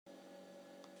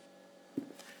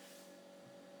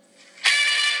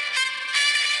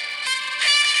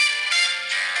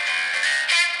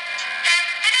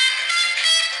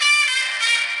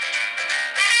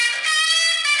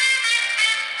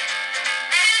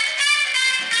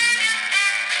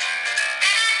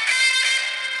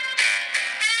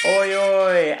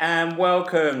and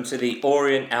welcome to the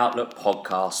Orient Outlook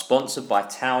podcast, sponsored by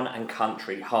Town and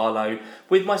Country Harlow,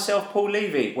 with myself, Paul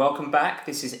Levy. Welcome back.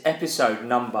 This is episode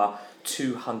number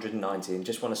 290, and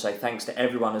just want to say thanks to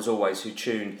everyone, as always, who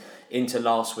tuned into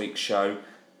last week's show.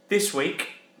 This week,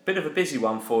 bit of a busy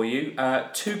one for you.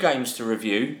 2 games to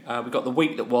review. We've got the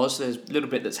week that was. There's a little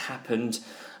bit that's happened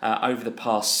over the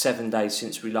past 7 days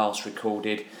since we last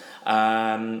recorded.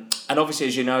 And obviously,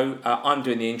 as you know, I'm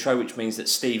doing the intro, which means that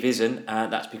Steve isn't.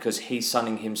 That's because he's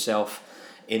sunning himself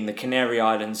in the Canary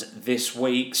Islands this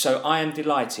week. So I am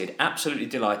delighted, absolutely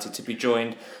delighted, to be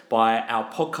joined by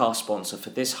our podcast sponsor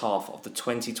for this half of the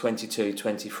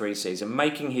 2022-23 season,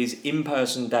 making his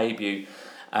in-person debut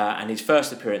and his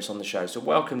first appearance on the show. So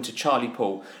welcome to Charlie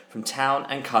Paul from Town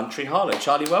and Country Harlow.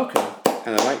 Charlie, welcome.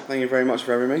 Hello, mate. Thank you very much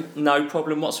for having me. No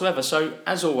problem whatsoever. So,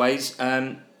 as always,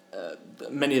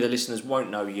 many of the listeners won't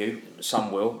know you.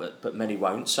 Some will, but many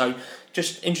won't. So,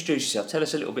 just introduce yourself. Tell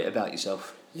us a little bit about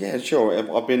yourself. Yeah, sure.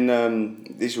 I've been.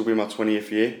 This will be my 20th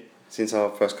year since I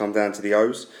first come down to the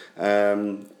O's.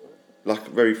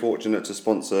 Very fortunate to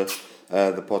sponsor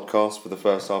the podcast for the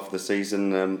first half of the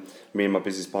season. Me and my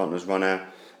business partners run our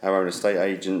own estate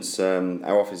agents.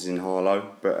 Our office is in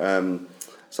Harlow, but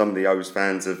some of the O's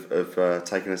fans have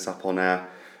taken us up on our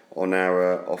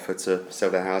offer to sell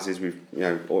their houses. We've,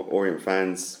 Orient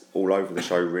fans all over the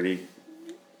show, really,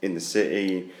 in the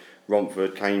city,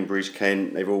 Romford, Cambridge,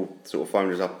 Kent. They've all sort of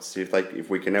phoned us up to see if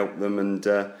we can help them,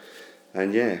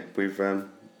 and yeah, we've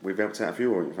helped out a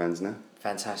few Orient fans now.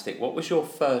 Fantastic. What was your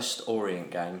first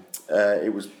Orient game?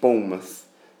 It was Bournemouth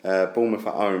at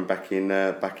home back in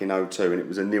 2002, and it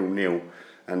was a 0-0.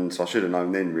 And so I should have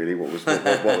known then, really, what was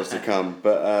to come.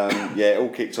 But it all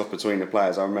kicked off between the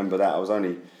players. I remember that. I was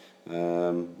only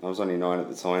 9 at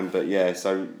the time. But yeah,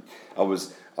 so I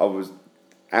was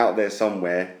out there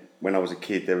somewhere when I was a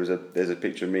kid. There's a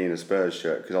picture of me in a Spurs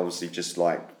shirt, because obviously, just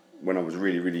like when I was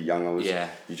really, really young,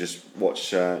 you just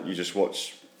watch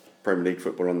Premier League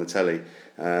football on the telly.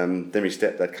 Then my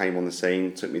stepdad came on the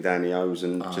scene, took me down the O's,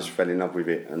 and just fell in love with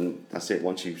it. And that's it.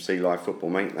 Once you see live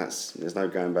football, mate, there's no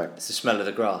going back. It's the smell of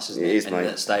the grass, isn't it? It is, mate. In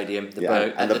that stadium,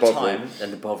 and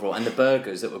the Bovril, and the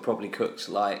burgers that were probably cooked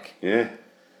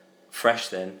fresh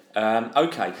then.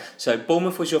 Okay, so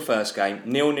Bournemouth was your first game,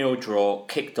 0-0 draw,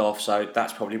 kicked off. So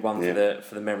that's probably one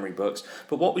for the memory books.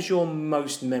 But what was your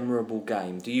most memorable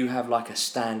game? Do you have like a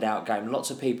standout game?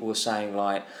 Lots of people were saying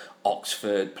like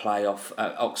Oxford playoff,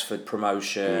 Oxford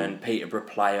promotion, Peterborough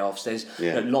playoffs. There's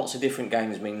lots of different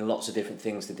games mean lots of different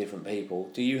things to different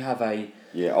people. Do you have a?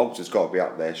 Yeah, Oxford's got to be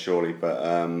up there surely, but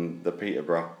the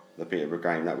Peterborough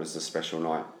game, that was a special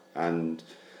night, and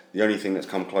the only thing that's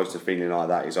come close to feeling like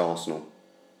that is Arsenal.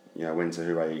 When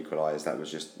Tahura equalised, that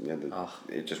was just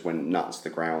it just went nuts to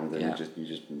the ground, and you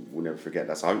just will never forget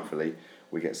that. So hopefully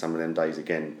we get some of them days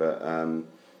again,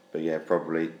 but yeah,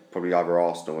 probably either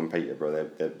Arsenal and Peterborough,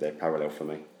 they're parallel for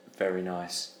me. Very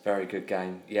nice, very good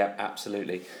game. Yeah,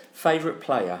 absolutely. Favourite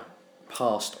player,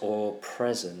 past or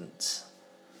present?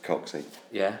 Coxey.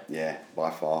 Yeah? Yeah,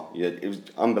 by far. Yeah, it was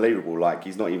unbelievable. Like,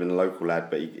 he's not even a local lad,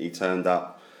 but he turned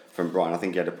up from Brighton. I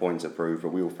think he had a point to prove, but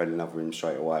we all fell in love with him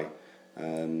straight away.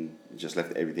 He just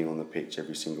left everything on the pitch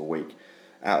every single week.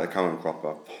 Out of the current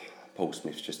cropper, Paul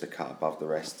Smith's just a cut above the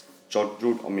rest.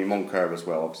 Moncur as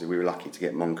well. Obviously, we were lucky to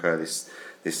get Moncur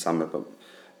this summer, but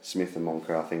Smith and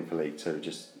Moncur, I think, for League Two,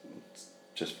 just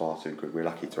far too good. We're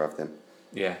lucky to have them.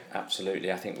 Yeah,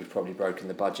 absolutely. I think we've probably broken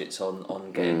the budgets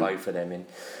on getting both of them in.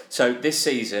 So this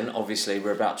season, obviously,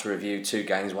 we're about to review 2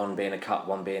 games, one being a cup,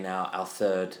 one being our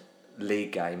third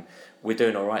league game. We're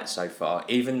doing all right so far,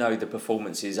 even though the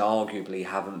performances arguably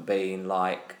haven't been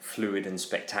like fluid and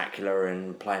spectacular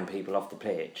and playing people off the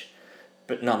pitch.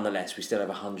 But nonetheless, we still have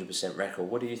a 100% record.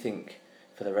 What do you think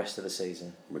for the rest of the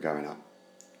season? We're going up.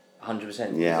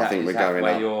 100%? Yeah, I think we're going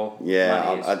up.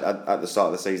 At the start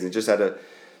of the season, just had a.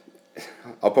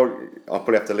 I'll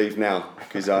probably have to leave now,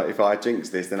 because if I jinx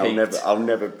this, then I'll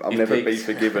never be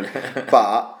forgiven.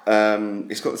 But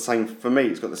it's got the same, for me.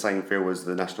 It's got the same feel as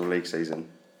the National League season.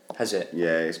 Has it?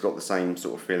 Yeah, it's got the same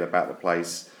sort of feel about the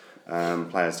place.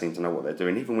 Players seem to know what they're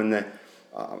doing, even when they're.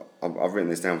 I've written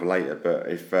this down for later, but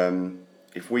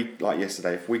if we, like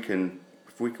yesterday, if we can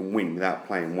win without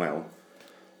playing well,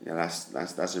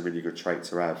 that's a really good trait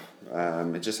to have.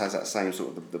 It just has that same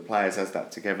sort of, the players has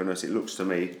that togetherness. It looks to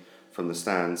me from the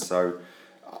stands, so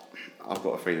I've got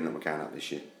a feeling that we're going up this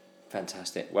year.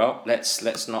 Fantastic. Well, let's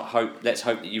hope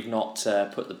that you've not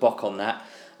put the bock on that.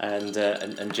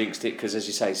 and jinxed it, because as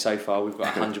you say, so far we've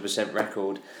got a 100%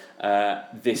 record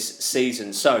this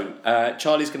season. So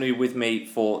Charlie's going to be with me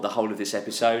for the whole of this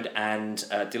episode, and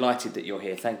delighted that you're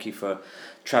here. Thank you for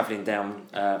travelling down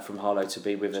from Harlow to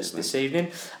be with us this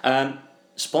evening.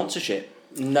 Sponsorship.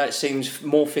 No, it seems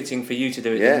more fitting for you to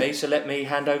do it than me, so let me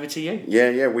hand over to you.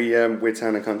 We're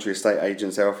Town and Country Estate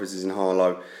Agents. Our office is in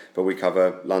Harlow, but we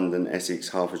cover London, Essex,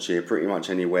 Hertfordshire, pretty much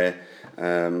anywhere.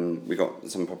 We've got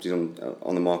some properties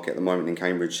on the market at the moment in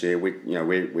Cambridgeshire.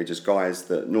 We're just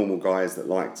normal guys that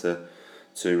like to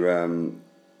do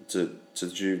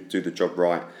the job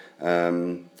right.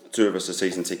 Two of us are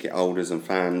season ticket holders and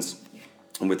fans,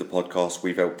 and with the podcast,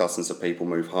 we've helped dozens of people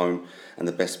move home. And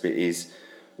the best bit is,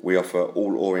 we offer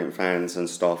all Orient fans and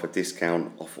staff a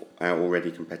discount off our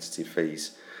already competitive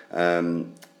fees.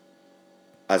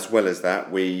 As well as that,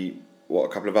 what a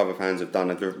couple of other fans have done,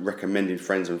 have recommended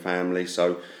friends and family.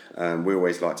 So we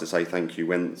always like to say thank you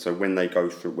when they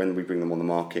go through, when we bring them on the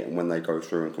market and when they go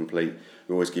through and complete,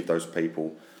 we always give those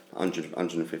people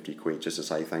 150 quid just to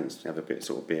say thanks, to have a bit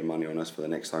sort of beer money on us for the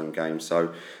next home game.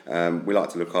 So we like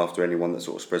to look after anyone that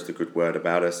sort of spreads the good word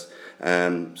about us.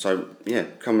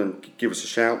 Come and give us a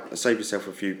shout, save yourself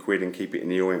a few quid and keep it in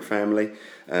the Orient family.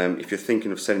 If you're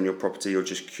thinking of selling your property or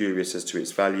just curious as to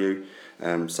its value,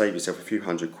 save yourself a few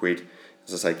hundred quid.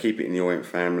 As I say, keep it in the Orient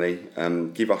family.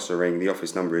 Give us a ring. The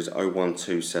office number is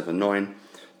 01279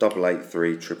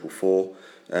 883 444.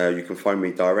 You can phone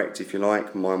me direct if you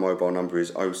like. My mobile number is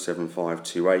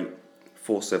 07528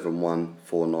 471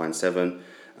 497.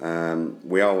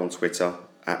 We are on Twitter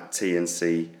at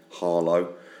TNC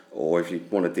Harlow, or if you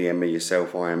want to DM me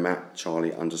yourself, I am at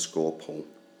Charlie_Paul.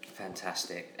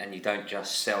 Fantastic. And you don't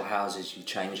just sell houses, you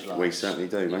change lives. We certainly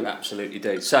do, mate. You absolutely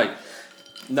do. So,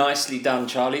 nicely done,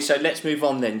 Charlie. So let's move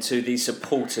on then to the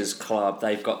Supporters Club.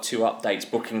 They've got two updates.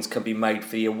 Bookings can be made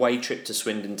for the away trip to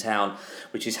Swindon Town,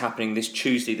 which is happening this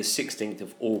Tuesday, the 16th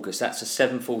of August. That's a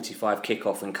 7:45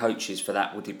 kick-off, and coaches for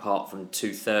that will depart from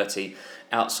 2:30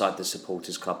 outside the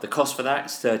Supporters Club. The cost for that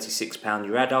is £36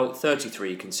 your adult,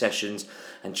 33 concessions,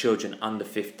 and children under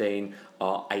 15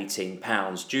 are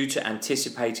 £18. Due to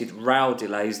anticipated rail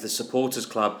delays, the Supporters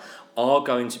Club are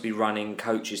going to be running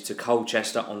coaches to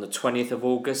Colchester on the 20th of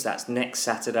August. That's next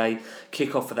Saturday.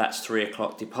 Kick-off for that's 3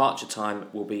 o'clock. Departure time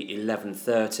will be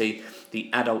 11:30. The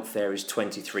adult fare is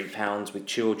 £23, with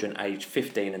children aged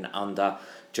 15 and under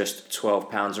just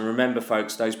 £12. And remember,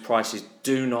 folks, those prices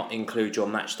do not include your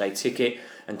match day ticket.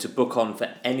 And to book on for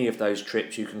any of those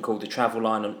trips, you can call the travel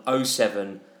line on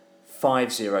 07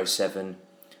 507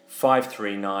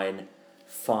 539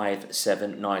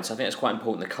 579. So I think it's quite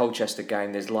important. The Colchester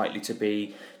game, there's likely to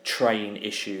be train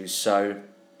issues, so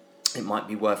it might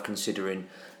be worth considering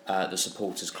the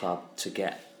Supporters Club to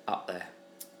get up there.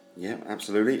 Yeah,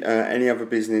 absolutely. Any other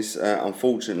business?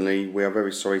 Unfortunately, we are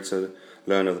very sorry to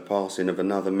learn of the passing of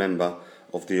another member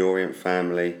of the Orient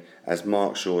family, as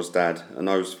Mark Shaw's dad, an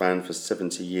O's fan for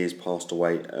 70 years, passed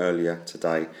away earlier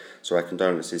today. So our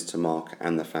condolences to Mark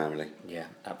and the family. Yeah,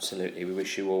 absolutely. We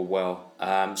wish you all well.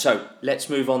 So let's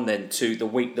move on then to the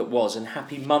week that was, and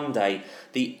happy Monday,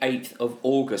 the 8th of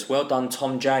August. Well done,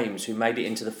 Tom James, who made it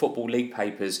into the Football League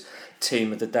papers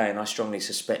team of the day, and I strongly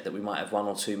suspect that we might have one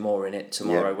or two more in it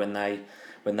tomorrow when they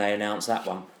announce that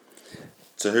one.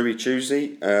 Tahuri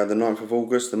Tuesday, the 9th of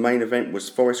August, the main event was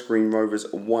Forest Green Rovers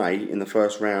away in the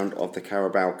first round of the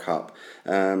Carabao Cup.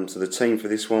 So the team for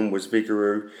this one was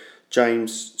Vigouroux,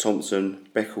 James, Thompson,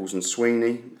 Beckles and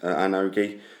Sweeney,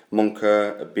 Anogi,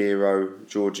 Moncur, Abiro,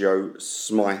 Giorgio,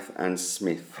 Smythe and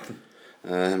Smith.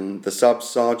 The subs,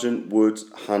 Sargent, Wood,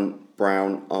 Hunt,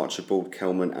 Brown, Archibald,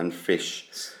 Kelman and Fish.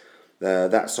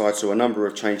 That side saw a number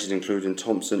of changes, including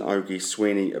Thompson, Ogie,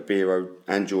 Sweeney, Abiro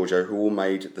and Giorgio, who all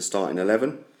made the starting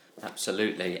 11.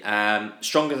 Absolutely.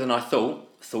 Stronger than I thought.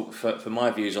 For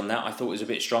my views on that, I thought it was a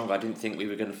bit stronger. I didn't think we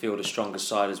were going to field a stronger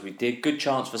side as we did. Good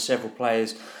chance for several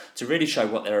players to really show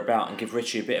what they're about and give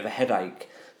Richie a bit of a headache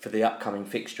for the upcoming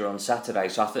fixture on Saturday.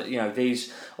 So I thought,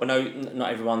 these, although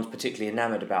not everyone's particularly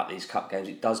enamoured about these cup games,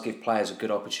 it does give players a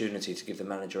good opportunity to give the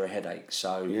manager a headache.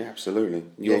 So yeah, absolutely.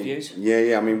 Your views?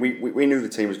 Yeah. I mean, we knew the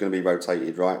team was going to be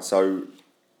rotated, right? So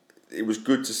it was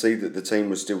good to see that the team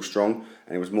was still strong,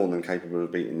 and it was more than capable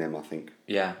of beating them, I think.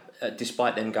 Yeah,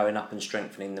 despite them going up and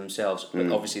strengthening themselves.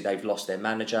 But obviously they've lost their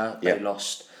manager. They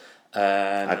lost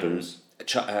Adams.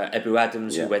 Ebu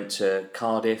Adams, who went to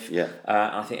Cardiff. Yeah.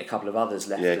 I think a couple of others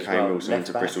left as Kane well. Wilson went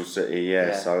to Bristol City,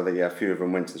 So a few of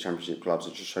them went to the Championship clubs.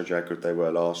 It just showed you how good they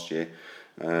were last year.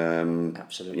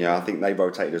 Absolutely. Yeah, I think they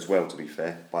rotated as well, to be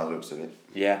fair, by the looks of it.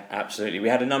 Yeah, absolutely. We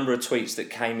had a number of tweets that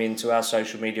came into our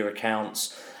social media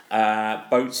accounts.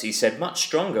 Boatsy said, much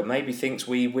stronger, maybe thinks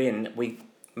we win.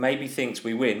 maybe thinks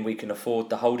we win, we can afford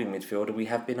the holding midfielder we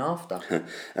have been after.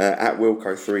 At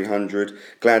Wilco 300,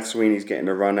 glad Sweeney's getting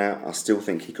a run out. I still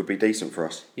think he could be decent for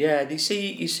us. Yeah, you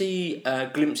see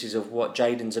glimpses of what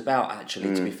Jaden's about,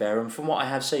 actually, to be fair. And from what I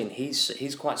have seen,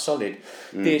 he's quite solid.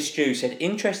 Dear Stu said,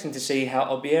 interesting to see how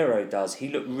Obiero does. He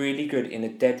looked really good in a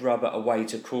dead rubber away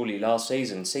to Crawley last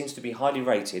season. Seems to be highly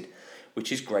rated,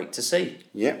 which is great to see.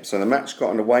 Yep, so the match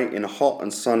got underway in a hot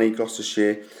and sunny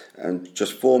Gloucestershire, and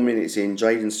just 4 minutes in,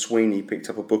 Jaden Sweeney picked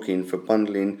up a booking for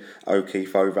bundling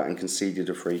O'Keefe over and conceded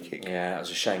a free kick. Yeah, that was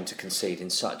a shame to concede in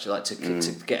such,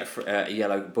 to get a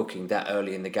yellow booking that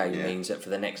early in the game means that for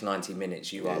the next 90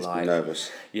 minutes you are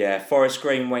nervous. Yeah, Forest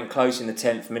Green went close in the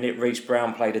 10th minute. Reece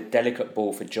Brown played a delicate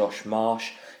ball for Josh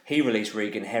Marsh. He released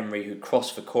Regan Henry, who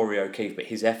crossed for Corey O'Keefe, but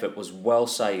his effort was well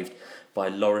saved by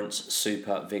Lawrence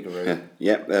Super Vigouroux.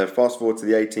 Fast forward to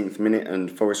the 18th minute and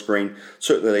Forest Green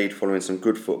took the lead following some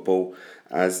good football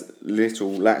as Little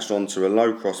latched onto a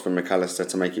low cross from McAllister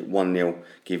to make it 1-0,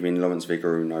 giving Lawrence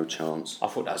Vigouroux no chance. I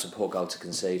thought that was a poor goal to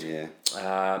concede. Yeah.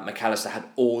 McAllister had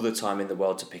all the time in the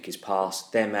world to pick his pass.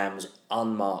 Their man was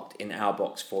unmarked in our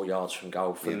box 4 yards from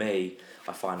goal. For me,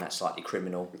 I find that slightly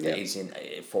criminal that he's in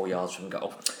 4 yards from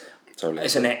goal. Totally.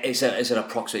 It's an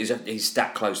approximate. He's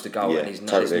that close to goal, and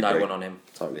there's no one on him.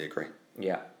 Totally agree.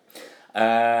 Yeah.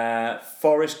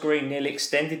 Forest Green nearly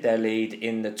extended their lead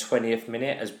in the 20th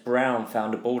minute as Brown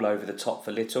found a ball over the top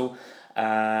for Little.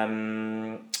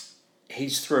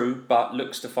 He's through, but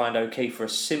looks to find O'Keefe for a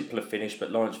simpler finish,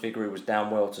 but Lawrence Vigouroux was down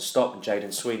well to stop, and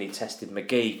Jaden Sweeney tested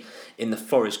McGee in the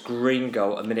Forest Green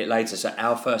goal a minute later, so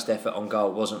our first effort on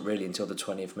goal wasn't really until the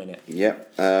 20th minute.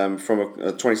 Yep, from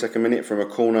a 22nd minute from a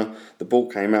corner, the ball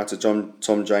came out to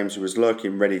Tom James, who was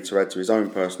lurking ready to add to his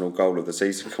own personal goal of the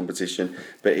season competition,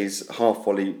 but his half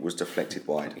volley was deflected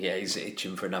wide. Yeah, he's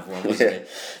itching for another one, wasn't he?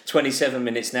 27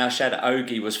 minutes now, Shad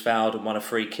Ogie was fouled and won a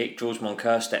free kick. George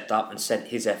Moncur stepped up and sent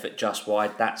his effort just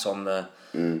wide. That's on the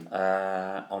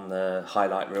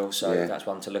highlight reel, so that's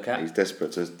one to look at. He's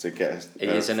desperate to get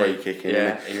a free kick in.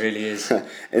 Yeah, he really is.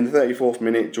 In the 34th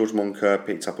minute, George Moncur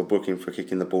picked up a booking for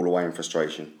kicking the ball away in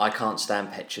frustration. I can't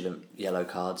stand petulant yellow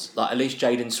cards. At least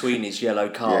Jaden Sweeney's yellow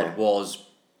card was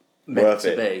meant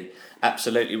to be.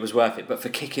 Absolutely was worth it, but for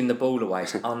kicking the ball away,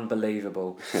 it's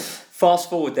unbelievable.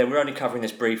 Fast forward then, we're only covering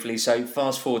this briefly, so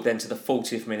fast forward then to the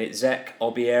 40th minute. Zek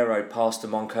Obiero passed to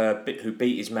Moncur, who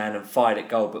beat his man and fired at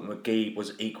goal, but McGee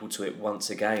was equal to it once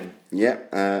again.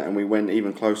 And we went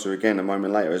even closer again a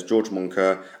moment later as George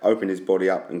Moncur opened his body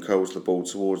up and curls the ball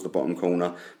towards the bottom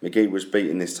corner. McGee was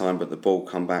beaten this time, but the ball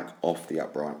come back off the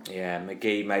upright. Yeah,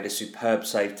 McGee made a superb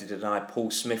save to deny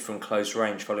Paul Smith from close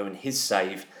range following his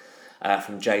save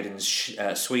from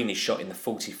Jaden Sweeney's shot in the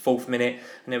 44th minute,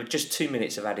 and there were just 2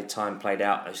 minutes of added time played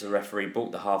out as the referee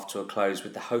brought the half to a close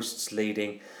with the hosts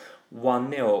leading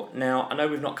 1-0. Now, I know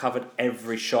we've not covered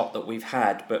every shot that we've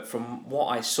had, but from what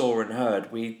I saw and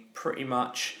heard, we pretty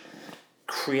much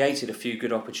created a few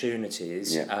good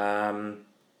opportunities and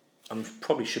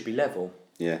probably should be level.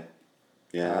 Yeah,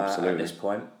 absolutely. At this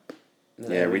point.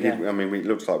 Yeah, we did. I mean, it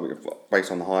looks like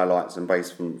based on the highlights and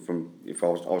based from if I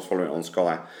was following it on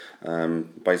Sky,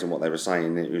 based on what they were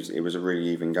saying, it was a really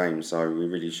even game. So we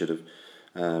really should have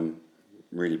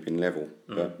really been level,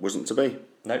 but wasn't to be.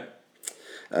 Nope.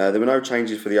 There were no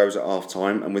changes for the O's at half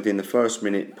time, and within the first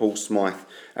minute, Paul Smythe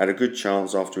had a good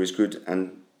chance after his good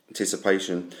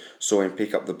anticipation saw him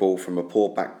pick up the ball from a poor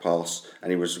back pass,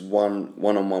 and he was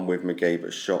one-on-one with McGee,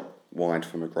 but shot wide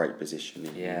from a great position.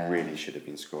 He really should have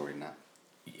been scoring that.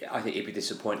 Yeah, I think he'd be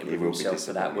disappointed with himself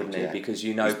for that, wouldn't he? Yeah. Because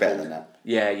He's better than that.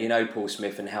 Yeah, you know Paul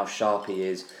Smith and how sharp he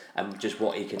is, and just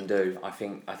what he can do. I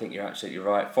think you're absolutely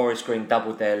right. Forest Green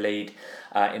doubled their lead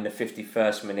in the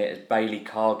 51st minute as Bailey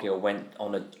Cargill went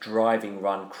on a driving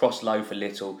run, crossed low for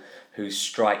Little, whose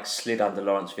strike slid under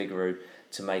Lawrence Vigouroux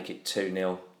to make it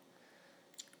 2-0.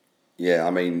 Yeah,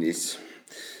 I mean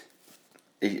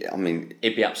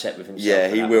he'd be upset with himself. Yeah,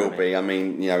 he will be. I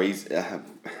mean, he's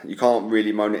you can't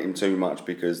really moan at him too much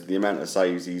because the amount of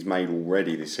saves he's made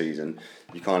already this season,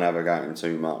 you can't have a go at him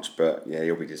too much. But yeah,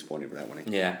 he'll be disappointed with that one.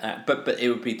 Yeah, but it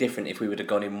would be different if we would have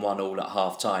gone in 1-1 at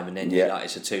half time and then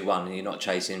it's a 2-1 and you're not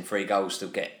chasing 3 goals to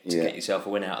get yourself a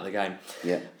win out of the game.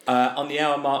 Yeah. On the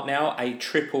hour mark now, a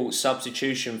triple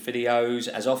substitution for the O's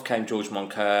as off came George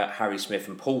Moncur, Harry Smith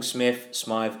and Paul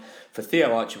Smythe for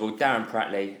Theo Archibald, Darren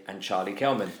Prattley and Charlie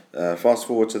Kelman. Fast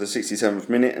forward to the 67th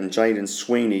minute and Jaden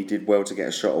Sweeney did well to get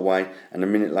a shot away, and a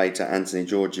minute later Anthony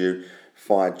Georgiou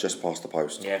fired just past the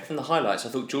post. Yeah, from the highlights I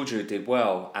thought Georgiou did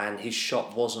well and his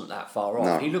shot wasn't that far off.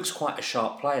 No. He looks quite a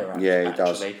sharp player Yeah, he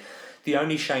does. The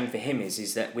only shame for him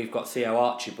is that we've got Theo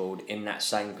Archibald in that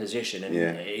same position,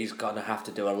 and he's going to have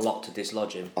to do a lot to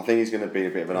dislodge him. I think he's going to be a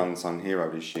bit of an unsung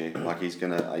hero this year. Like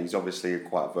he's obviously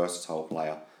quite a versatile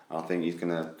player. I think he's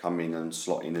going to come in and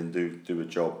slot in and do a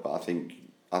job. But I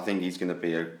think he's going to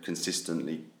be a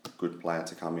consistently good player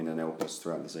to come in and help us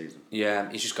throughout the season.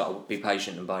 Yeah, he's just got to be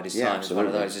patient and bide his Yeah, time. absolutely.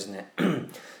 It's one of those, isn't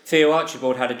it? Theo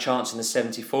Archibald had a chance in the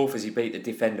 74th as he beat the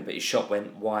defender, but his shot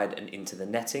went wide and into the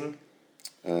netting.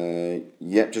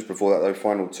 Just before that though,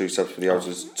 final two subs for the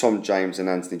Aussies. Tom James and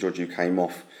Anthony Georgiou came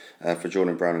off for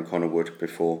Jordan Brown and Connor Wood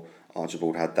before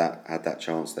Archibald had that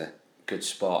chance there. Good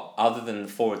spot. Other than the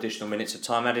 4 additional minutes of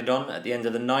time added on at the end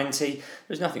of the 90,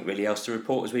 there's nothing really else to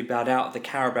report as we bowed out of the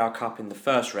Carabao Cup in the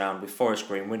first round with Forest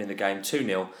Green winning the game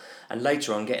 2-0 and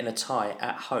later on getting a tie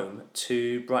at home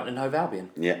to Brighton and Hove Albion.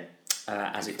 Yeah.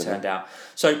 As it turned out.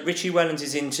 So Richie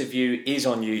Wellens' interview is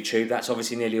on YouTube. That's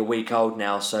obviously nearly a week old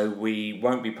now, so we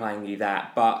won't be playing you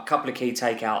that. But a couple of key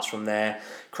takeouts from there.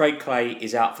 Craig Clay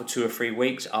is out for 2 or 3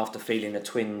 weeks after feeling a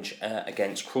twinge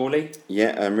against Crawley.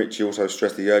 Yeah, and Richie also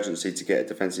stressed the urgency to get a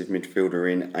defensive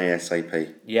midfielder in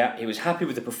ASAP. Yeah, he was happy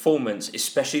with the performance,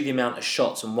 especially the amount of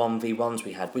shots and 1v1s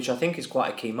we had, which I think is quite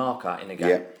a key marker in a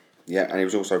game. Yeah, and he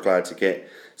was also glad to get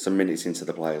some minutes into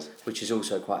the players. Which is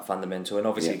also quite fundamental, and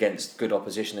obviously against good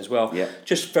opposition as well. Yeah.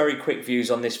 Just very quick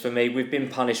views on this for me. We've been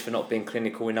punished for not being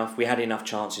clinical enough. We had enough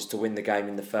chances to win the game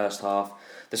in the first half.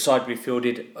 The side we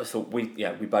fielded, I thought we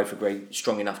both agree,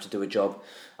 strong enough to do a job.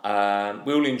 We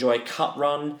all enjoy a cup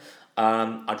run.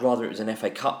 I'd rather it was an FA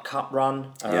Cup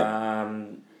run.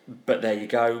 But there you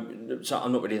go. So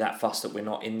I'm not really that fussed that we're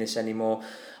not in this anymore.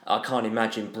 I can't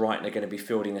imagine Brighton are going to be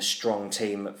fielding a strong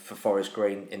team for Forest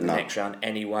Green in the next round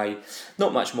anyway.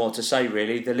 Not much more to say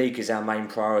really. The league is our main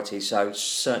priority, so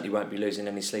certainly won't be losing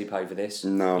any sleep over this.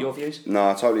 No. Your views? No,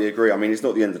 I totally agree. I mean, it's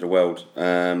not the end of the world.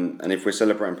 And if we're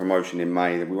celebrating promotion in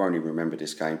May, then we won't even remember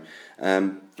this game.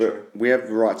 But we have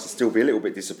the right to still be a little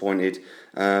bit disappointed,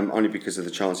 only because of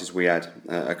the chances we had.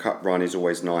 A cup run is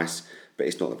always nice, but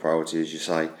it's not the priority, as you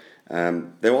say.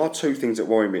 There are 2 things that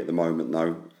worry me at the moment,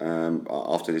 though,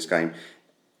 after this game.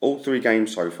 All 3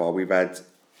 games so far, we've had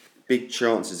big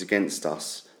chances against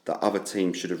us that other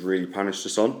teams should have really punished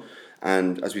us on.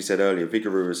 And as we said earlier,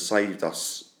 Vigouroux has saved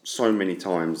us so many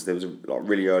times. There was a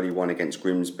really early one against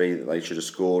Grimsby that they should have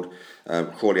scored.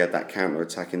 Crawley had that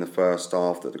counter-attack in the first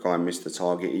half that the guy missed the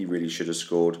target. He really should have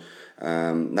scored.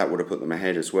 That would have put them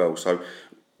ahead as well. So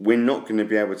we're not going to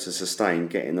be able to sustain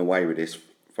getting away with this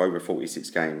for over 46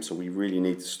 games, so we really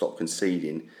need to stop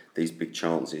conceding these big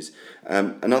chances.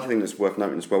 Another thing that's worth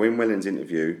noting as well, in Wellens'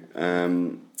 interview,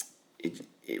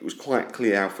 it was quite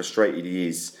clear how frustrated he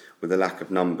is with the lack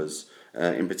of numbers,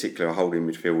 in particular a holding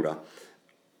midfielder.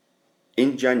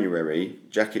 In January,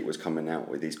 Jackett was coming out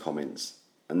with these comments,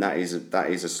 and that is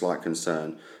a slight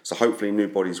concern. So hopefully new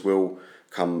bodies will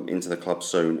come into the club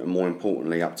soon, and more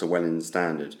importantly up to Wellens'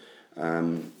 standard.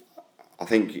 I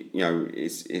think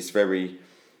it's very.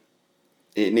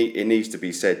 It needs to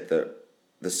be said that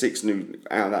the 6 new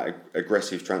out of that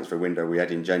aggressive transfer window we had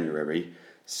in January,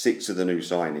 6 of the new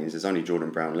signings, there's only Jordan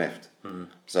Brown left.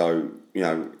 So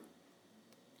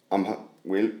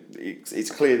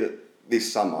it's clear that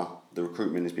this summer the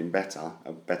recruitment has been better,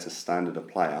 a better standard of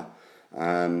player,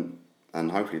 and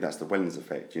hopefully that's the Wellens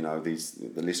effect.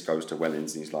 The list goes to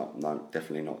Wellens, and he's like, no,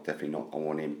 definitely not. I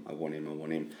want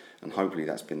him, and hopefully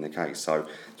that's been the case. So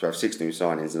to have 6 new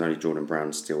signings and only Jordan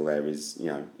Brown still there is,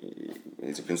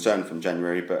 it's a concern from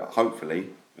January, but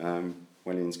hopefully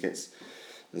Wellens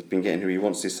has been getting who he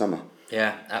wants this summer.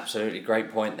 Yeah, absolutely,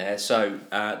 great point there. So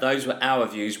those were our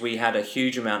views. We had a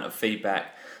huge amount of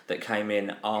feedback that came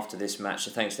in after this match,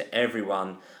 so thanks to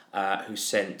everyone who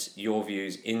sent your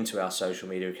views into our social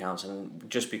media accounts, and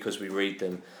just because we read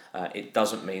them it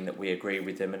doesn't mean that we agree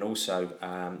with them. And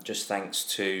also just thanks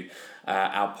to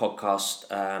our podcast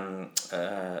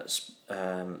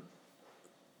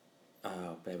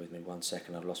bear with me 1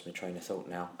 second, I've lost my train of thought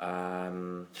now.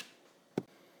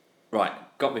 Right,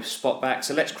 got my spot back.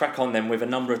 So let's crack on then with a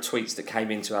number of tweets that came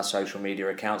into our social media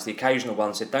accounts. The occasional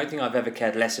one said, don't think I've ever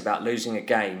cared less about losing a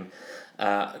game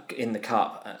in the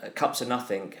cup. Cups are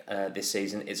nothing this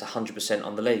season. It's 100%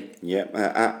 on the league. Yeah,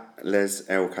 at Les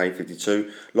LK52,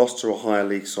 lost to a higher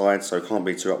league side, so can't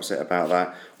be too upset about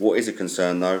that. What is a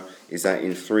concern though is that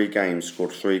in 3 games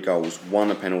scored 3 goals,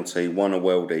 1 a penalty, 1 a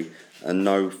worldie, and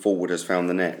no forward has found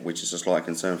the net, which is a slight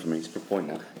concern for me. It's a good point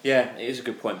now. Yeah, it is a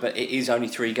good point, but it is only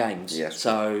 3 games. Yes.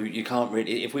 So you can't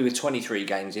really. If we were 23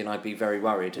 games in, I'd be very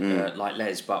worried, like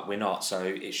Les, but we're not, so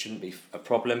it shouldn't be a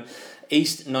problem.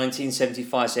 East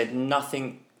 1975 said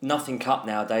nothing Nothing cup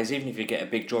nowadays, even if you get a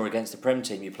big draw against the Prem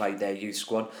team you played their youth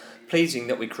squad. Pleasing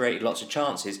that we created lots of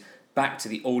chances. Back to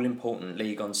the all-important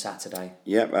league on Saturday.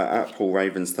 Yep, at Paul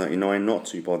Ravens 39, not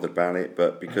too bothered about it,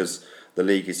 but because the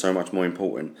league is so much more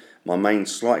important. My main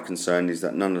slight concern is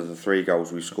that none of the 3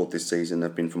 goals we've scored this season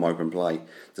have been from open play,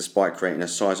 despite creating a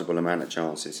sizable amount of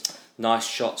chances. Nice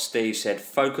shot, Steve said.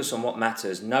 Focus on what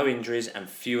matters. No injuries and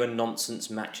fewer nonsense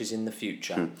matches in the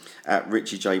future. At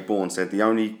Richie J. Bourne said, the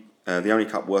only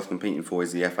cup worth competing for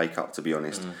is the FA Cup, to be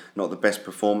honest. Not the best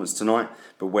performance tonight,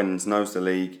 but Wellens knows the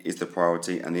league is the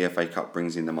priority and the FA Cup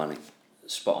brings in the money.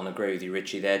 Spot on, agree with you,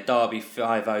 Richie there. Derby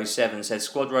 507 says,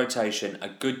 squad rotation, a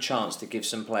good chance to give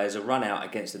some players a run out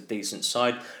against a decent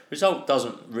side. Result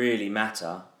doesn't really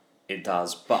matter. It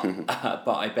does, but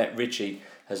but I bet Richie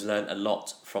has learnt a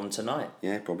lot from tonight.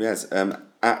 Yeah, probably has.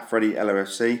 At Freddie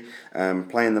LOFC,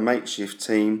 playing the makeshift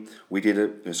team we did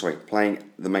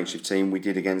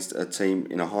against a team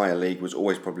in a higher league was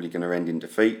always probably going to end in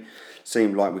defeat.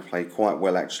 Seemed like we played quite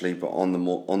well actually, but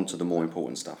onto the more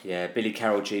important stuff. Yeah, Billy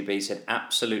Carroll GB said,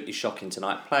 absolutely shocking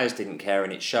tonight. Players didn't care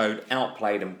and it showed.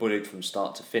 Outplayed and bullied from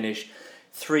start to finish.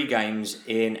 3 games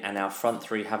in and our front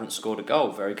 3 haven't scored a goal.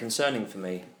 Very concerning for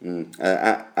me.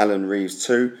 At Alan Reeves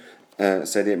 2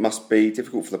 said it must be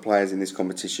difficult for the players in this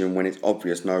competition when it's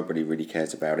obvious nobody really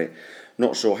cares about it.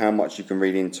 Not sure how much you can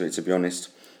read into it, to be honest.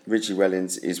 Richie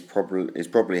Wellens is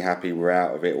probably happy we're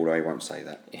out of it, although he won't say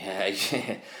that.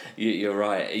 Yeah, you're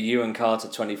right. Ewan Carter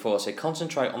 24 said,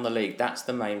 concentrate on the league. That's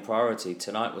the main priority.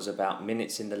 Tonight was about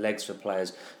minutes in the legs for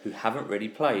players who haven't really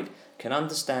played. Can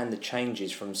understand the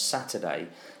changes from Saturday.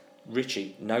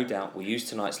 Richie, no doubt, will use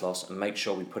tonight's loss and make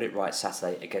sure we put it right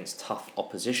Saturday against tough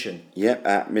opposition. Yep,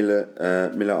 at Miller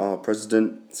our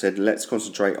president said, let's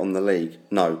concentrate on the league.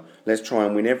 No, let's try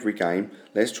and win every game.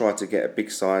 Let's try to get a big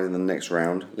side in the next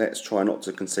round. Let's try not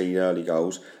to concede early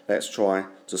goals. Let's try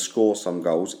to score some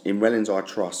goals. In Wellens I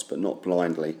trust, but not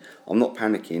blindly. I'm not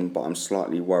panicking, but I'm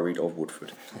slightly worried of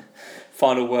Woodford.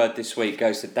 Final word this week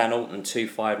goes to Dan Alton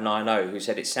 2590, who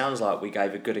said, it sounds like we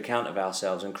gave a good account of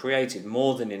ourselves and created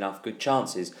more than enough good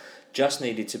chances. Just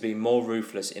needed to be more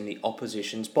ruthless in the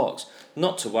opposition's box.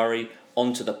 Not to worry,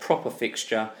 on to the proper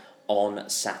fixture on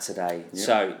Saturday. Yep.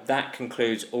 So that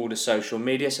concludes all the social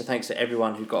media. So thanks to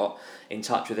everyone who got in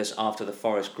touch with us after the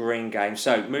Forest Green game.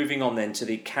 So moving on then to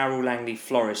the Carroll Langley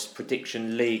Florist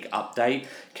Prediction League update.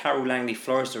 Carroll Langley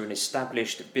Florist are an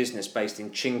established business based in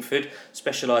Chingford,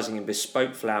 specialising in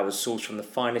bespoke flowers sourced from the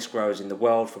finest growers in the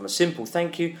world, from a simple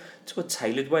thank you to a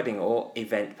tailored wedding or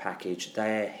event package.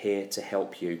 They're here to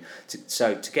help you.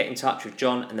 So to get in touch with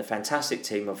John and the fantastic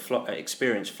team of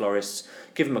experienced florists,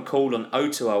 give them a call on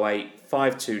 0208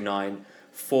 529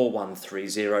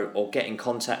 4130 or get in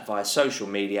contact via social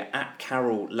media at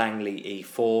Carroll Langley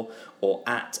E4 or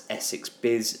at Essex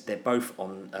Biz. They're both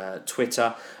on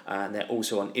Twitter and they're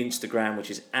also on Instagram, which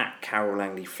is at Carroll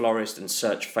Langley Florist, and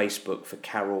search Facebook for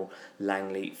Carroll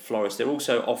Langley Florist. They're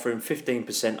also offering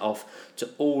 15% off to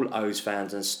all O's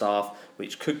fans and staff,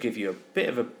 which could give you a bit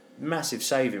of a massive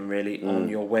saving really on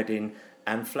your wedding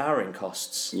and flowering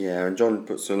costs. Yeah, and John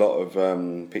puts a lot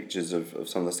of pictures of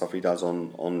some of the stuff he does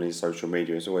on his social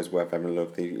media. It's always worth having a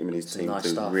look. Him and his team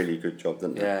do a really good job,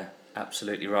 don't they? Yeah,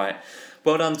 absolutely right.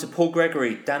 Well done to Paul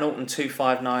Gregory, Dan Alton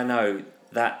 2590,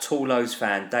 that Tall O's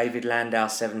fan, David Landau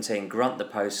 17, Grunt the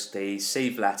Postie,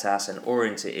 Steve Latas and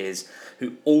Orient it is,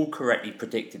 who all correctly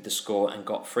predicted the score and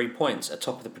got 3 points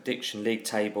atop of the prediction league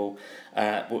table.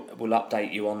 We'll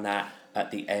update you on that at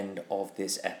the end of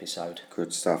this episode.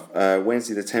 Good stuff.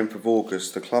 Wednesday the 10th of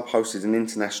August, the club hosted an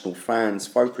international fans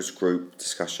focus group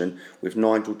discussion with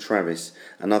Nigel Travis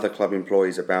and other club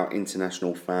employees about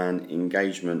international fan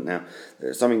engagement. Now,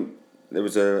 there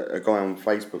was a guy on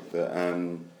Facebook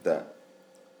that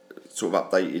sort of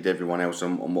updated everyone else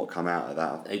on what came out of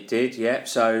that. It did, yeah.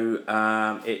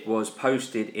 So it was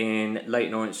posted in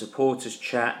Leyton Orient supporters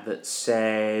chat that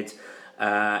said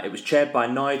it was chaired by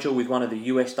Nigel, with one of the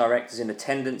US directors in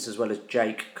attendance, as well as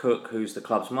Jake Cook, who's the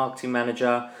club's marketing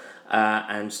manager,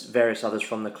 and various others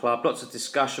from the club. Lots of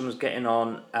discussion was getting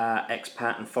on,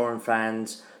 expat and foreign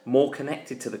fans more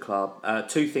connected to the club.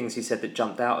 2 things he said that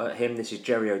jumped out at him. This is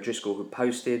Jerry O'Driscoll who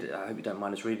posted. I hope you don't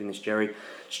mind us reading this, Jerry.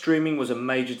 Streaming was a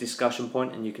major discussion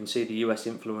point, and you can see the US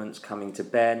influence coming to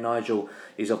bear. Nigel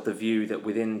is of the view that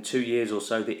within 2 years or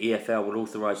so, the EFL will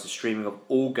authorise the streaming of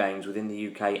all games within the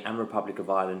UK and Republic of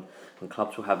Ireland, and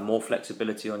clubs will have more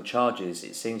flexibility on charges.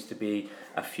 It seems to be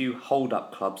a few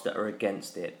hold-up clubs that are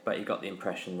against it, but he got the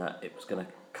impression that it was going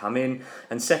to come in.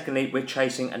 And secondly, we're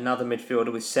chasing another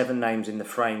midfielder with 7 names in the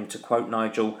frame. To quote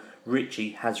Nigel,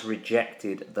 Richie has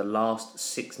rejected the last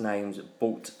 6 names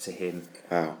brought to him.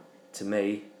 Wow. To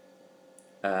me,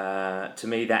 To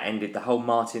me, that ended the whole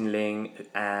Martin Ling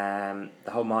and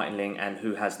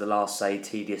who has the last say,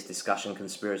 tedious discussion,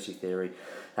 conspiracy theory.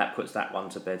 That puts that one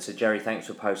to bed. So Jerry, thanks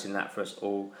for posting that for us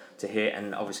all to hear.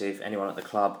 And obviously, if anyone at the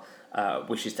club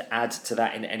wishes to add to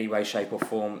that in any way, shape or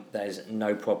form, there's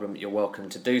no problem. You're welcome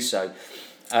to do so.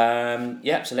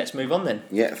 So let's move on then.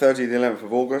 Yeah, Thursday the 11th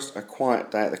of August, a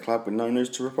quiet day at the club with no news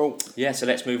to report. Yeah, so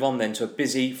let's move on then to a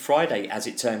busy Friday, as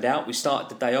it turned out. We started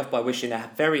the day off by wishing a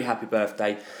very happy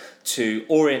birthday to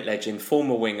Orient legend,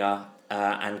 former winger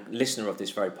and listener of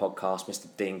this very podcast, Mr.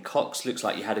 Dean Cox. Looks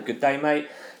like you had a good day, mate.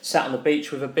 Sat on the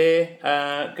beach with a beer.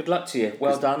 Good luck to you.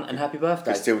 Well done and happy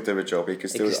birthday. He can still do a job.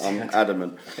 I'm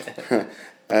adamant.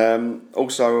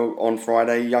 Also on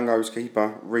Friday, Young O's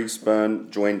keeper Reece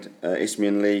Byrne joined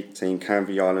Isthmian League team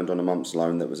Canvey Island on a month's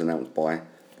loan that was announced by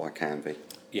Canvey.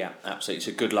 Yeah, absolutely.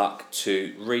 So good luck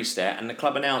to Reece there. And the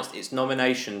club announced its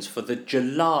nominations for the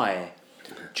July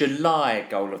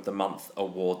Goal of the Month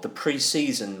award, the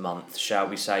pre-season month, shall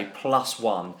we say,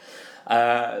 +1.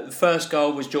 The first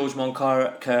goal was George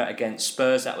Moncur against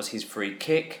Spurs. That was his free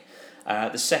kick.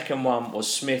 The second one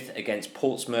was Smith against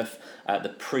Portsmouth,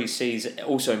 the pre-season,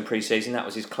 also in pre-season. That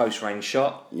was his close range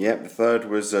shot. Yep. The third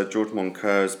was George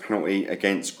Moncur's penalty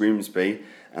against Grimsby,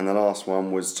 and the last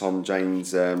one was Tom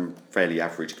Jane's fairly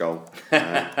average goal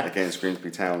against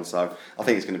Grimsby Town. So I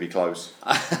think it's going to be close.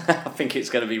 I think it's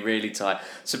going to be really tight.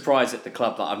 Surprised at the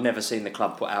club that I've never seen the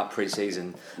club put out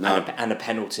pre-season and a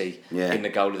penalty in the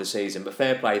goal of the season. But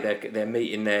fair play, they're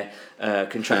meeting their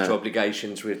contractual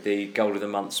obligations with the goal of the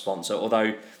month sponsor.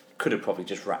 Although could have probably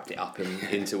just wrapped it up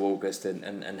into August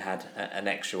and had an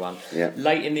extra one. Yeah.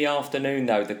 Late in the afternoon,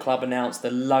 though, the club announced the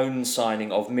loan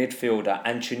signing of midfielder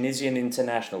and Tunisian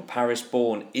international,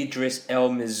 Paris-born Idris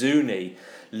El Mizouni,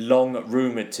 long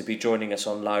rumoured to be joining us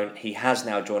on loan. He has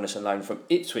now joined us on loan from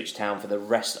Ipswich Town for the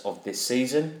rest of this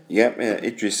season. Yep,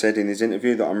 Idris said in his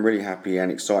interview that I'm really happy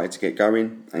and excited to get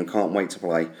going and can't wait to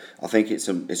play. I think it's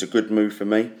a good move for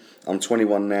me. I'm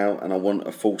 21 now and I want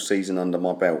a full season under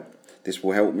my belt. This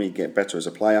will help me get better as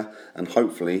a player and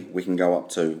hopefully we can go up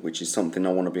too, which is something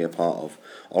I want to be a part of.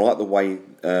 I like the way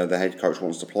the head coach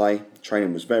wants to play.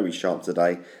 Training was very sharp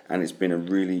today and it's been a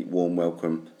really warm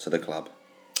welcome to the club.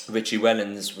 Richie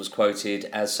Wellens was quoted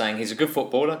as saying he's a good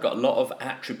footballer, got a lot of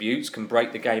attributes, can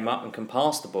break the game up and can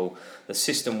pass the ball. The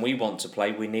system we want to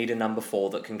play, we need a number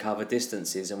 4 that can cover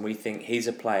distances, and we think he's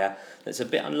a player that's a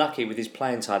bit unlucky with his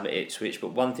playing time at Ipswich,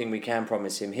 but one thing we can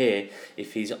promise him here,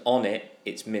 if he's on it,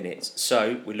 it's minutes.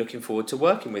 So we're looking forward to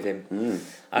working with him.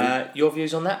 Your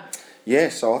views on that? Yeah,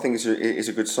 so I think it's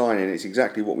a good signing. It's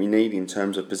exactly what we need in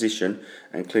terms of position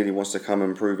and clearly wants to come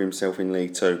and prove himself in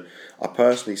League 2. I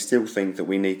personally still think that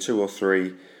we need 2 or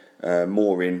 3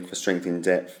 more in for strength in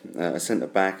depth. A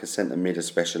centre-back, a centre-mid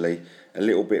especially. A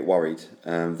little bit worried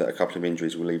that a couple of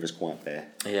injuries will leave us quite bare.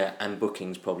 Yeah, and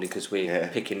bookings probably because we're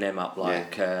picking them up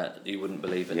like you wouldn't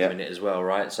believe at the minute as well,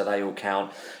 right? So they all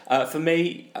count. For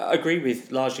me, I agree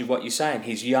with largely what you're saying.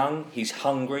 He's young, he's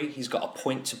hungry, he's got a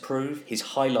point to prove. His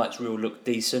highlights reel look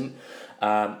decent.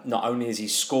 Not only is he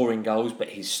scoring goals, but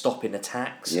he's stopping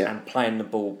attacks and playing the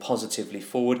ball positively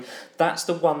forward. That's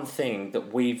the one thing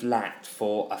that we've lacked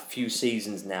for a few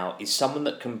seasons now, is someone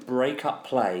that can break up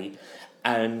play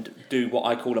and do what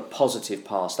I call a positive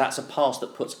pass. That's a pass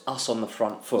that puts us on the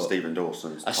front foot. Stephen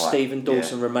Dawson's type. Stephen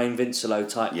Dawson, Romain Vincelo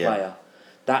type player.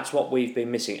 That's what we've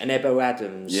been missing. An Ebo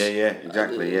Adams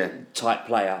type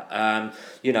player.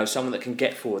 Someone that can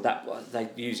get forward. That they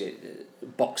use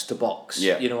it box to box.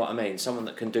 Yeah. You know what I mean? Someone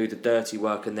that can do the dirty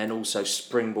work and then also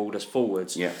springboard us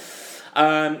forwards. Yeah.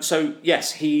 So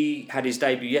yes, he had his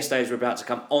debut yesterday, as we're about to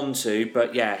come on to,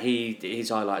 but his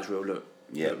highlights look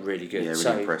really good. Yeah,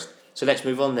 really impressed. So let's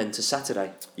move on then to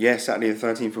Saturday. Yeah, Saturday the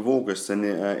 13th of August, and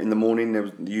in the morning there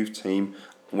was the youth team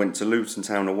went to Luton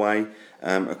Town away.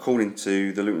 According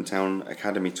to the Luton Town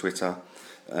Academy Twitter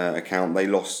account, they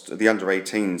lost. The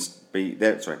under-18s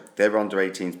their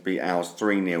under-18s beat ours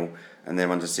 3-0, and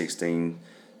their under-16s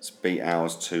beat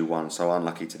ours 2-1. So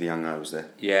unlucky to the young O's there.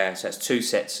 Yeah, so that's 2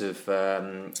 sets of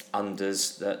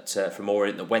unders that from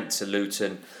Orient that went to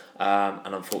Luton.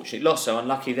 And unfortunately lost, so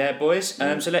unlucky there, boys.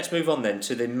 So let's move on then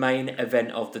to the main event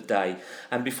of the day.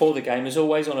 And before the game, as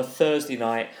always, on a Thursday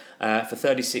night, for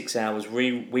 36 hours,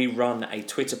 we run a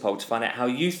Twitter poll to find out how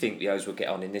you think the O's will get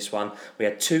on in this one. We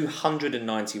had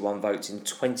 291 votes in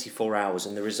 24 hours,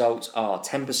 and the results are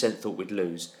 10% thought we'd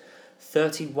lose,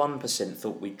 31%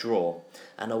 thought we'd draw,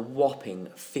 and a whopping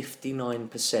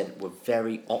 59% were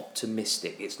very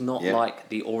optimistic. It's not like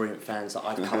the Orient fans that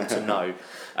I've come to know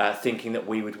thinking that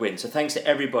we would win. So thanks to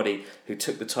everybody who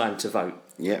took the time to vote.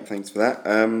 Yeah, thanks for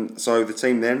that. So the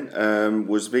team then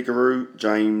was Vigouroux,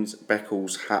 James,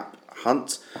 Beckles,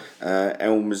 Hunt,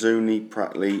 El Mazzuni,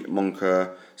 Pratley,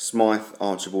 Moncur, Smythe,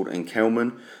 Archibald and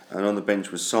Kelman. And on the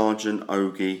bench was Sargent,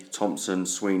 Ogie, Thompson,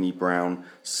 Sweeney, Brown,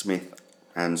 Smith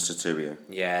and Soturio.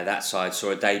 Yeah, that side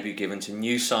saw a debut given to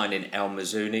new signing El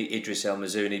Mazzuni, Idris El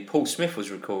Mazzuni. Paul Smith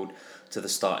was recalled to the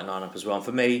starting lineup as well. And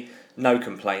for me, no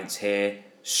complaints here.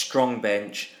 Strong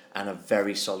bench and a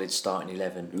very solid starting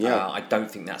 11. Yeah. I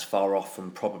don't think that's far off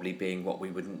from probably being what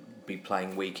we wouldn't be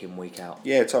playing week in, week out.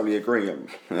 Yeah, totally agree.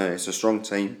 It's a strong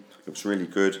team. Looks really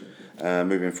good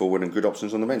moving forward and good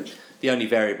options on the bench. The only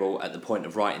variable at the point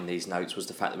of writing these notes was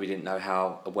the fact that we didn't know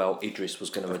how well Idris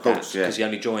was going to adapt, because he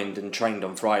only joined and trained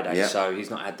on Friday, so he's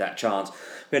not had that chance.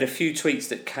 We had a few tweets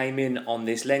that came in on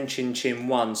this. Len Chin Chin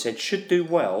 1 said, should do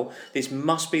well. This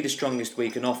must be the strongest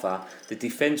we can offer. The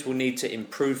defence will need to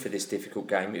improve for this difficult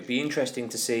game. It'd be interesting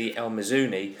to see El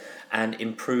Mazzuni and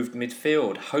improved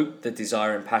midfield. Hope the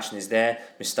desire and passion is there.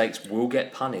 Mistakes will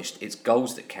get punished. It's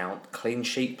goals that count. Clean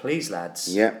sheet, please,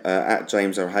 lads. Yeah, at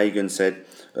James O'Hagan said,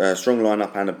 strong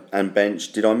lineup and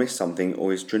bench. Did I miss something,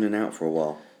 or is Drinan out for a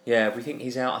while? Yeah, we think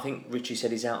he's out. I think Richie said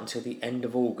he's out until the end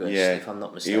of August, if I'm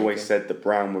not mistaken. He always said that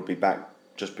Brown would be back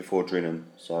just before Drinan,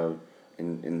 so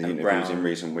in the interviews in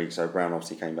recent weeks. So Brown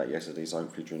obviously came back yesterday, so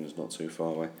hopefully Drinan's not too far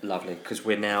away. Lovely, because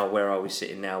we're now, where are we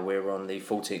sitting now? We're on the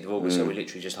 14th of August, so we're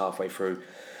literally just halfway through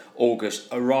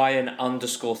August. Orion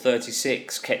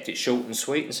 _36 kept it short and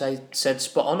sweet and said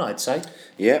spot on, I'd say.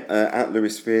 Yeah, at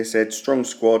Lewis Fear said, strong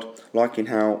squad, liking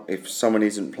how if someone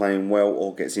isn't playing well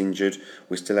or gets injured,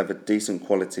 we still have a decent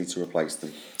quality to replace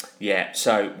them. Yeah,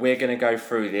 so we're going to go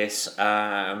through this.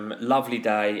 Lovely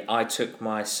day. I took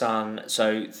my son,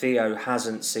 so Theo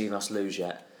hasn't seen us lose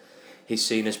yet. He's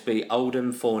seen us beat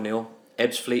Oldham 4-0,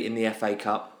 Ebbsfleet in the FA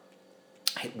Cup.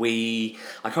 I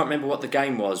can't remember what the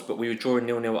game was, but we were drawing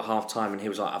 0-0 at half time, and he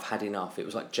was like, I've had enough. It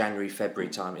was like January,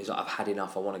 February time. He's like, I've had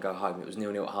enough, I want to go home. It was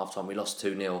 0-0 at half time. We lost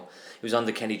 2-0. It was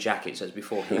under Kenny Jackett, so it was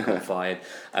before he got fired.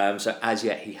 So as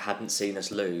yet, he hadn't seen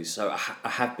us lose. So I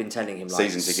have been telling him,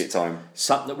 like, season ticket time.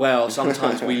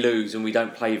 Sometimes we lose and we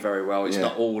don't play very well. It's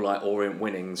not all like Orient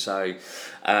winning. So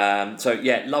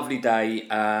lovely day.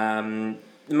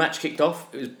 The match kicked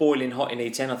off. It was boiling hot in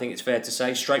E10, I think it's fair to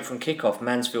say. Straight from kick-off,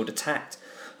 Mansfield attacked.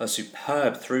 A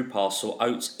superb through pass saw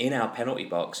Oates in our penalty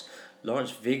box.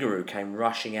 Lawrence Vigouroux came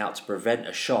rushing out to prevent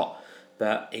a shot,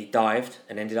 but he dived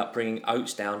and ended up bringing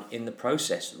Oates down in the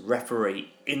process.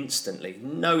 Referee instantly,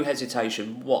 no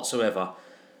hesitation whatsoever,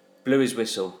 blew his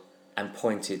whistle and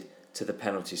pointed to the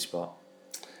penalty spot.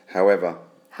 However,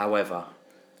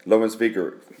 Lawrence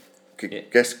Vigouroux,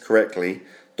 guessed correctly,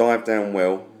 dived down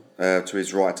well to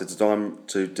his right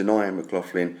to deny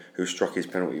McLaughlin, who struck his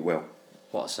penalty well.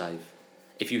 What a save.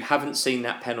 If you haven't seen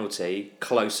that penalty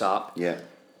close up,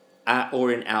 at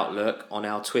Orient Outlook on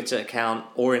our Twitter account,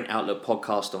 Orient Outlook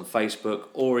Podcast on Facebook,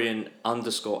 Orient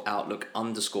 _Outlook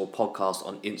 _podcast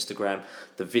on Instagram.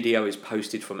 The video is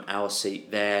posted from our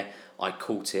seat there. I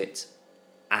caught it,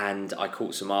 and I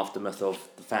caught some aftermath of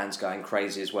the fans going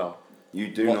crazy as well. You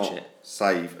do not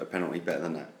save a penalty better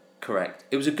than that. Correct.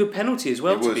 It was a good penalty as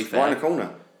well, to be fair. Right in the corner.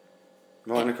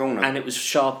 Right in the corner. And it was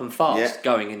sharp and fast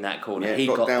going in that corner. Yeah, he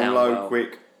got down low, well.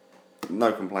 quick.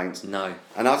 No complaints. No.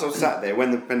 And as I was sat there,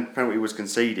 when the penalty was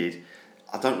conceded,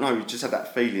 I don't know, you just had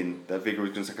that feeling that Vigouroux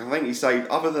was going to say. I think he saved,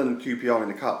 other than QPR in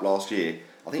the Cup last year,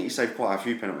 I think he saved quite a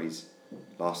few penalties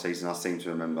last season, I seem to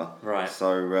remember. Right.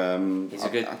 So he's a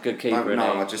good keeper.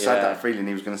 I just had that feeling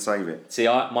he was going to save it. See,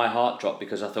 my heart dropped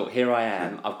because I thought, here I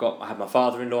am. I had my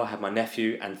father-in-law, I had my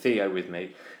nephew and Theo with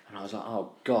me, and I was like,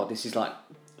 oh God, this is like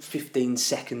 15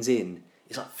 seconds in.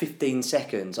 It's like 15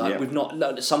 seconds. We've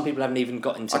not. Some people haven't even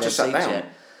got into their seats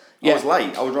yet. I was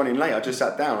late. I was running late. I just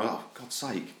sat down. I was like, oh, God's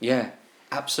sake. Yeah,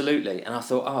 absolutely. And I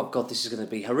thought, oh God, this is going to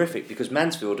be horrific because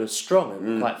Mansfield are strong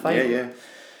and quite favourite.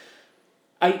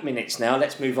 8 minutes now.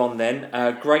 Let's move on then.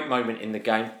 Great moment in the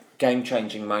game.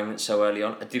 Game-changing moment so early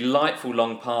on. A delightful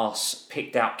long pass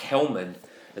picked out Kelman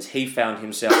as he found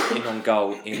himself in on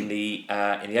goal in the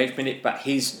 8th minute, but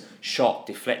his shot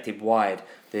deflected wide.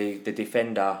 The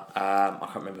defender, I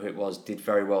can't remember who it was, did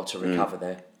very well to recover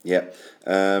there. Yeah.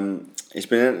 It's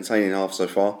been an entertaining half so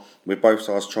far, with both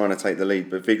sides trying to take the lead,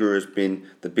 but Vigouroux has been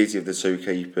the busy of the two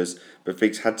keepers, but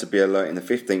Viggs had to be alert in the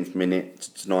 15th minute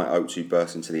to deny Oates, who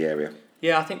burst into the area.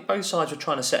 Yeah, I think both sides were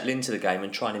trying to settle into the game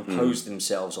and try and impose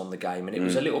themselves on the game, and it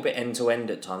was a little bit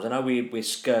end-to-end at times. I know we're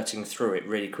skirting through it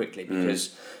really quickly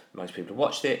because most people have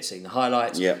watched it, seen the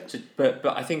highlights. Yeah. But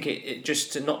I think it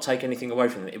just, to not take anything away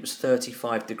from them, it was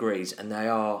 35 degrees and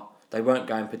they weren't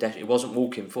going pedestrian. It wasn't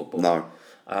walking football. No.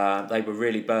 They were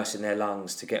really bursting their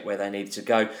lungs to get where they needed to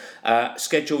go.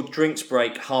 Scheduled drinks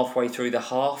break halfway through the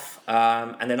half,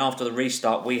 and then after the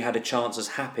restart, we had a chance as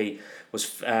Happy was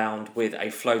found with a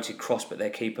floated cross, but their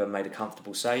keeper made a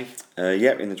comfortable save.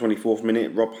 In the 24th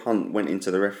minute, Rob Hunt went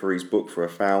into the referee's book for a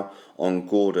foul on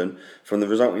Gordon. From the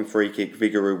resulting free kick,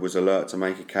 Vigouroux was alert to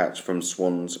make a catch from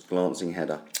Swan's glancing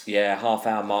header. Yeah,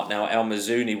 half-hour mark now. El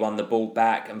Mazouni won the ball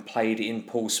back and played in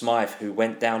Paul Smythe, who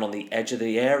went down on the edge of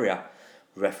the area.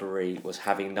 Referee was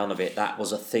having none of it. That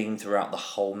was a theme throughout the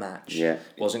whole match. Yeah.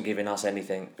 Wasn't giving us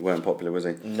anything. He weren't popular, was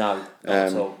he? No, not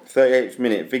at all. 38th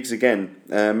minute, Viggs again.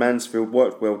 Mansfield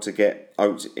worked well to get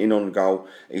Oates in on goal.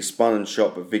 He spun and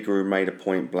shot, but Vigouroux made a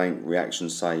point-blank reaction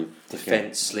save.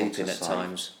 Defence sleeping at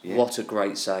times. Yeah. What a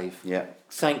great save. Yeah.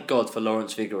 Thank God for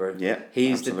Lawrence Vigouroux. Yeah,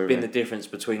 He's absolutely. been the difference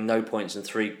between no points and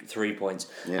three points.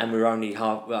 Yeah. And we're only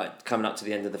coming up to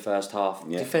the end of the first half.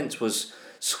 Yeah. Defence was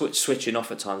switching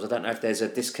off at times. I don't know if there's a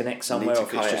disconnect somewhere or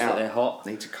if it's just that they're hot.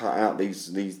 Need to cut out these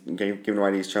giving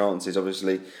away these chances.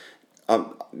 Obviously,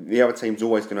 the other team's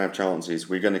always going to have chances.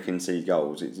 We're going to concede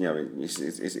goals. It's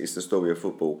the story of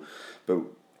football. But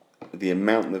the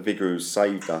amount that Vigouroux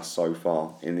saved us so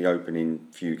far in the opening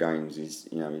few games is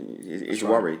a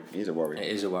worry. It is a worry. It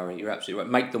is a worry. You're absolutely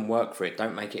right. Make them work for it.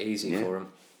 Don't make it easy for them.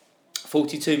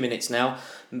 42 minutes now.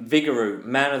 Vigouroux,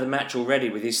 man of the match already,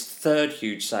 with his third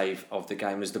huge save of the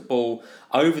game as the ball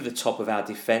over the top of our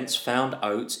defence found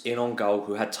Oates in on goal,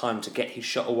 who had time to get his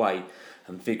shot away,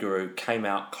 and Vigouroux came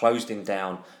out, closed him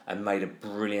down and made a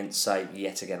brilliant save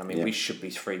yet again. I mean, we should be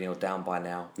 3-0 down by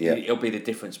now. Yeah. It'll be the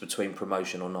difference between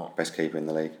promotion or not. Best keeper in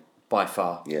the league. By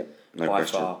far. Yeah, no by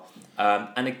question. far.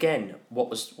 And again, what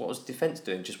was defence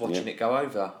doing? Just watching it go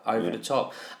over the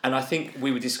top. And I think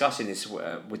we were discussing this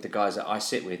with the guys that I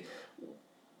sit with.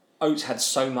 Oates had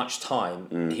so much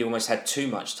time, he almost had too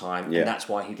much time, and that's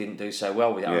why he didn't do so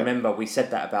well with it. I remember we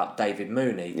said that about David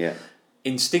Mooney. Yeah.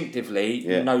 Instinctively,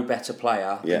 no better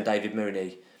player than David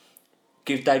Mooney.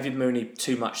 Give David Mooney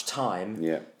too much time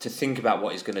to think about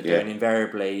what he's going to do, and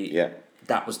invariably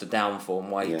that was the downfall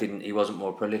and why he wasn't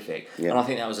more prolific. And I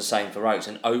think that was the same for Oates.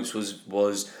 And Oates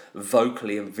was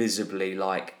vocally and visibly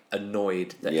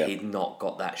annoyed that he'd not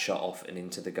got that shot off and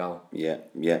into the goal.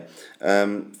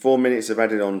 4 minutes of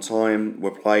added on time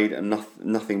were played and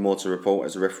nothing more to report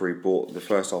as the referee brought the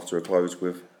first half to a close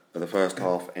with the first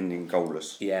half ending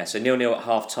goalless. Yeah, so 0-0 at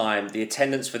half time. The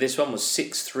attendance for this one was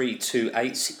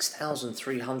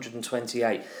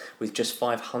 6,328 with just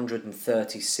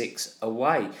 536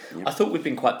 away. Yep. I thought we'd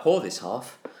been quite poor this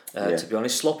half, to be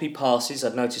honest. Sloppy passes.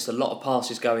 I'd noticed a lot of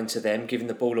passes going to them, giving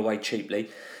the ball away cheaply.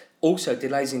 Also,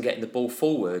 delays in getting the ball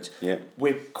forward. Yeah.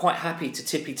 We're quite happy to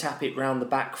tippy-tap it round the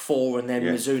back four and then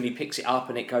Mazouni picks it up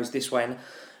and it goes this way. And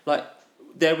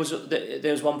there was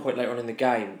one point later on in the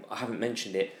game, I haven't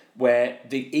mentioned it, where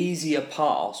the easier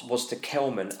pass was to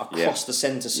Kelman across the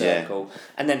centre circle,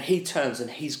 and then he turns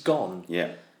and he's gone.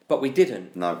 Yeah. But we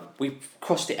didn't. No. We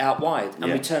crossed it out wide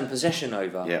and we turned possession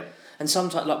over. Yeah. And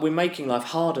sometimes we're making life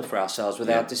harder for ourselves with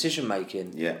our decision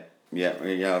making. Yeah.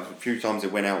 A few times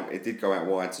it went out. It did go out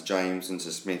wide to James and to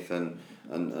Smith and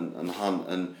Hunt,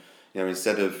 and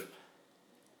instead of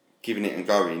giving it and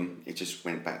going, it just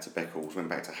went back to Beckles, went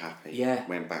back to Happy,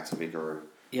 went back to Vigouroux.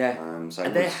 Yeah, and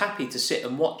they're happy to sit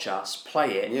and watch us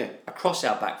play it across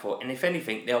our back foot, and if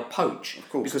anything, they'll poach, of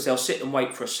course, because they'll sit and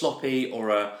wait for a sloppy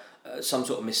or some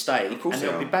sort of mistake, and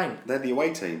they'll be bang. They're the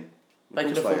away team. They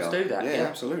can afford to do that.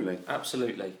 Yeah,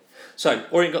 absolutely. So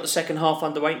Orient got the second half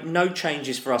underway. No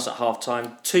changes for us at half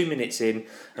time. 2 minutes in,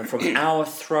 and from our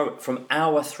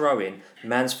throw-in,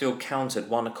 Mansfield countered,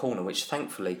 won a corner, which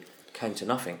thankfully came to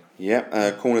nothing.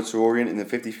 Yeah, corner to Orient in the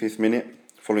 55th minute.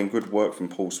 Following good work from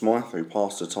Paul Smythe, who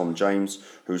passed to Tom James,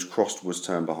 whose cross was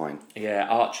turned behind. Yeah,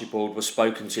 Archibald was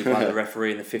spoken to by the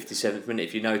referee in the 57th minute.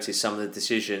 If you notice some of the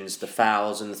decisions, the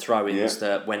fouls and the throw-ins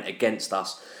that went against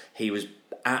us, he was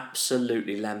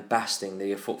absolutely lambasting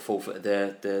the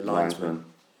linesman.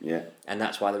 Yeah. And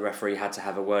that's why the referee had to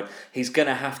have a word. He's going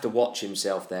to have to watch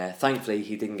himself there. Thankfully,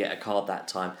 he didn't get a card that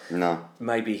time. No.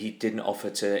 Maybe he didn't offer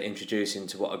to introduce him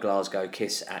to what a Glasgow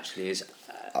kiss actually is.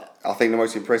 I think the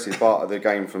most impressive part of the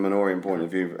game from an Orient point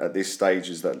of view at this stage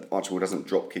is that Archibald doesn't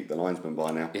drop kick the linesman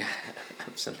by now. Yeah,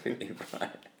 absolutely right.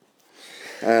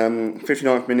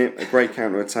 59th minute, a great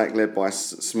counter-attack led by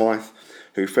Smythe,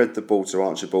 who fed the ball to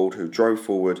Archibald, who drove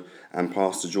forward and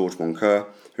passed to George Moncur,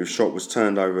 whose shot was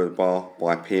turned over the bar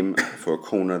by Pym for a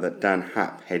corner that Dan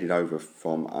Happ headed over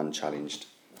from unchallenged.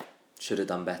 Should have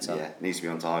done better. Yeah, needs to be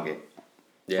on target.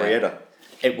 Yeah. Free header.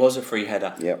 It was a free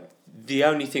header. Yep. The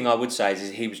only thing I would say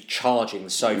is he was charging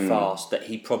so fast that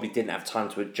he probably didn't have time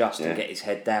to adjust and get his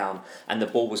head down, and the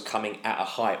ball was coming at a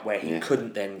height where he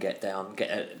couldn't then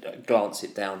glance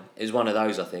it down. It was one of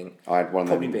those, I think. I had one of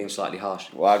probably them, being slightly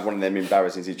harsh. Well, I had one of them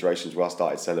embarrassing situations where I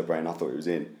started celebrating. I thought it was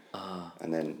in,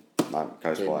 and then no, it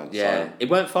goes fine. Yeah, so. it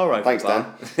weren't far over Thanks, the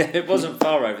bar. It wasn't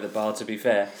far over the bar, to be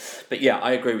fair. But yeah,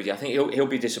 I agree with you. I think he'll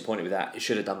be disappointed with that. He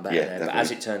should have done better there. Definitely. But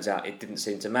as it turns out, it didn't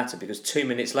seem to matter because 2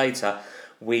 minutes later,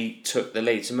 we took the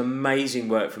lead. Some amazing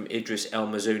work from Idris El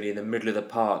Mazouni in the middle of the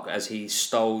park as he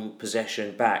stole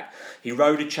possession back. He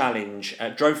rode a challenge,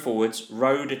 drove forwards,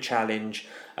 rode a challenge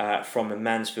from a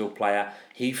Mansfield player.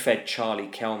 He fed Charlie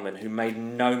Kelman, who made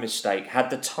no mistake, had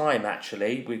the time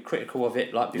actually. We're critical of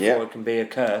it, like before it can be a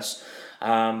curse.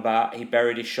 But he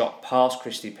buried his shot past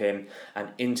Christy Pym and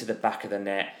into the back of the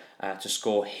net to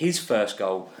score his first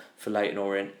goal for Leyton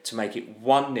Orient to make it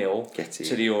 1-0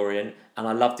 to the Orient. And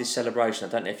I loved his celebration.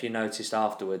 I don't know if you noticed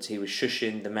afterwards, he was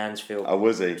shushing the Mansfield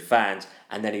fans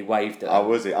and then he waved at them.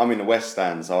 Was he? I'm in the West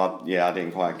Stand, so I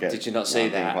didn't quite get. Did you not see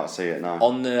that? I didn't quite see it. No.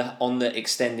 On the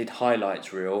extended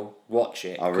highlights reel, watch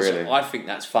it. Oh really? I think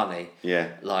that's funny. Yeah.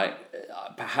 Like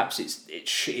perhaps it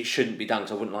shouldn't be done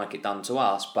because I wouldn't like it done to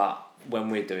us, but when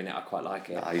we're doing it, I quite like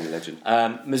it. He's a legend.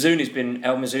 El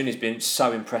Mazouni's been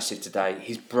so impressive today.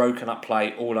 He's broken up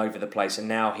play all over the place, and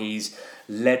now he's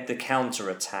led the counter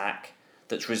attack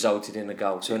that's resulted in a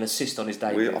goal. So an assist on his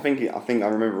debut. I think I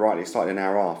remember rightly. It started an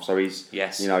hour off, so he's he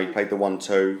played the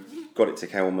 1-2, got it to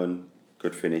Kelman,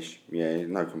 good finish. Yeah,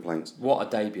 no complaints. What a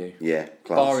debut! Yeah,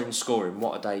 class. Barring scoring,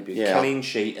 what a debut! Yeah. Clean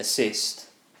sheet, assist.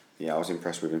 Yeah, I was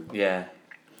impressed with him. Yeah.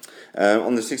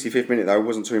 On the 65th minute, though, I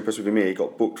wasn't too impressed with him here. He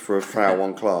got booked for a foul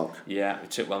on Clark. Yeah, we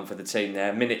took one for the team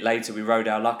there. A minute later, we rode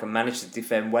our luck and managed to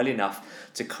defend well enough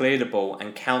to clear the ball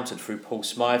and countered through Paul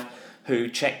Smythe, who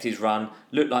checked his run,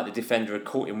 looked like the defender had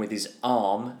caught him with his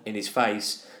arm in his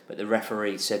face, but the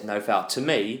referee said no foul. To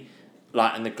me,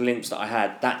 and the glimpse that I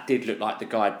had, that did look like the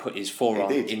guy had put his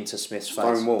forearm into Smith's face.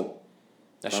 Stonewall.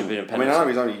 That should have been a penalty. I know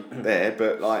he's only there,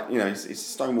 but it's a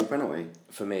Stonewall penalty.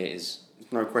 For me, it is.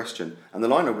 No question. And the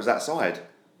liner was that side.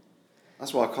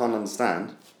 That's what I can't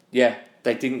understand. Yeah,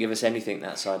 they didn't give us anything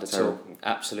that side at all.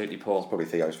 Absolutely poor. It's probably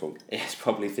Theo's fault. It's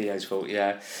probably Theo's fault,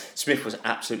 yeah. Smith was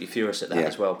absolutely furious at that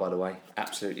as well, by the way.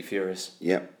 Absolutely furious.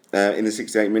 Yep. In the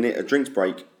 68th minute, a drinks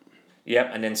break.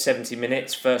 Yep, and then 70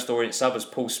 minutes, first Orient sub as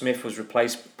Paul Smythe was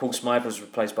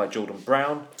replaced by Jordan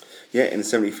Brown. Yeah, in the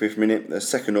 75th minute, the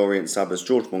second Orient sub as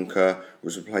George Moncur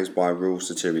was replaced by Rule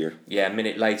Sotirio. Yeah, a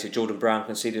minute later, Jordan Brown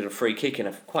conceded a free kick in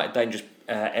a quite a dangerous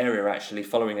area, actually,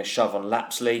 following a shove on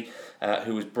Lapsley,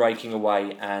 who was breaking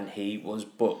away, and he was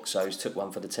booked. So he's taken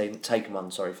one for the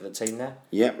team there.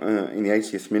 Yep, in the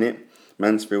 80th minute,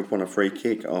 Mansfield won a free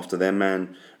kick after their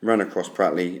man ran across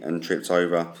Pratley and tripped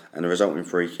over, and the resulting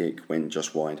free kick went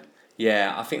just wide.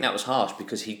 Yeah, I think that was harsh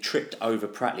because he tripped over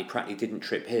Pratley. Pratley didn't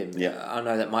trip him. Yeah. I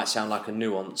know that might sound like a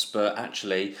nuance, but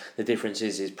actually the difference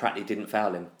is Pratley didn't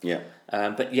foul him. Yeah.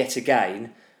 But yet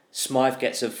again, Smythe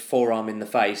gets a forearm in the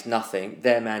face, nothing.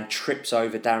 Their man trips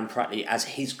over Darren Pratley as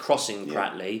he's crossing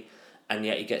Pratley, and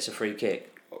yet he gets a free kick.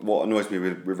 What annoys me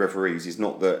with referees is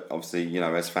not that, obviously,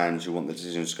 as fans, you want the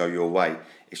decisions to go your way.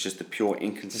 It's just the pure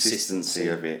inconsistency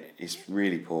of it. It's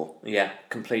really poor. Yeah,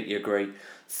 completely agree.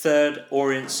 Third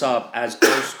Orient sub as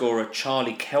goal scorer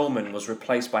Charlie Kelman was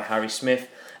replaced by Harry Smith,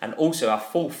 and also our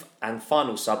fourth and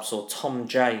final sub saw Tom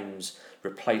James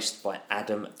replaced by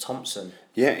Adam Thompson.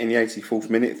 Yeah, in the 84th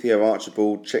minute, Theo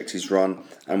Archibald checked his run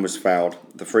and was fouled.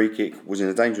 The free kick was in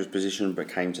a dangerous position but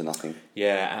came to nothing.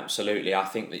 Yeah, absolutely. I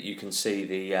think that you can see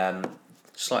the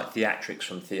slight theatrics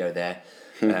from Theo there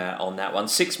on that one.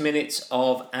 6 minutes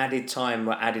of added time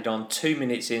were added on. 2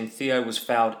 minutes in, Theo was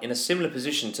fouled in a similar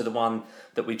position to the one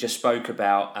that we just spoke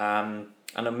about, and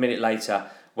a minute later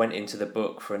went into the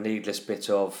book for a needless bit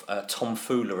of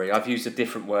tomfoolery. I've used a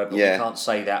different word, but we can't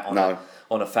say that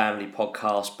on a family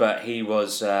podcast. But he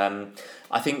was,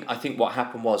 I think what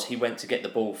happened was he went to get the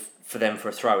ball for them for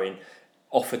a throw-in,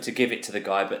 offered to give it to the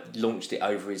guy, but launched it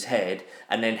over his head,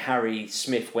 and then Harry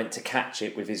Smith went to catch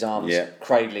it with his arms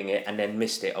cradling it, and then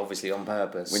missed it, obviously on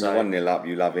purpose. When you're 1-0 up,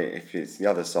 you love it. If it's the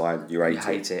other side, you hate it. You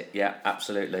hate it, yeah,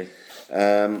 absolutely.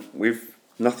 With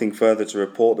Nothing further to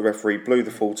report. The referee blew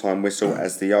the full-time whistle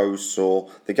as the O's saw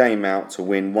the game out to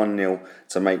win 1-0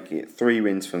 to make it 3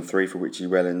 wins from 3 for Richie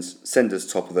Wellens, send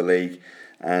us top of the league,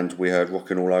 and we heard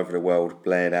 "Rockin' All Over the World"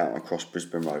 blared out across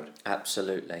Brisbane Road.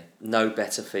 Absolutely. No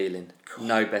better feeling.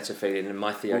 No better feeling. And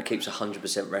my Theo keeps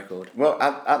 100% record. Well,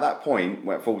 at that point,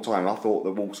 at full-time, I thought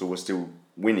that Walsall was still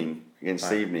winning against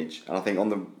Stevenage. And I think on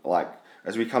the,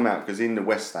 as we come out, because in the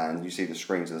West Stand, you see the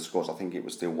screens of the scores, I think it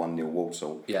was still 1-0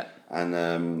 Walsall. Yeah.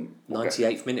 And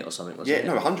 98th minute or something, wasn't it?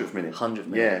 Yeah, no, 100th minute. 100th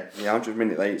minute. Yeah, 100th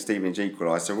minute, Stevenage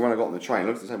equalised. So when I got on the train, I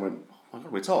looked at the and went, oh my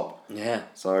God, we're top. Yeah.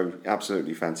 So,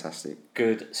 absolutely fantastic.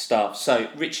 Good stuff. So,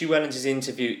 Richie Wellens'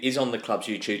 interview is on the club's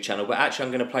YouTube channel, but actually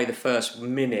I'm going to play the first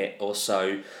minute or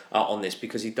so on this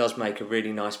because he does make a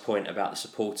really nice point about the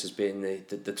supporters being the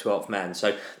 12th man.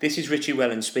 So, this is Richie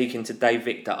Wellens speaking to Dave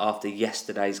Victor after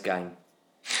yesterday's game.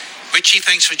 Richie,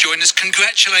 thanks for joining us.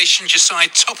 Congratulations, your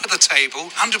side top of the table,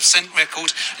 100%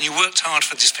 record, and you worked hard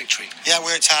for this victory. Yeah, I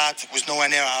worked hard. It was nowhere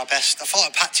near our best. I thought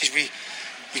at patches we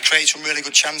created some really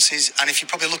good chances, and if you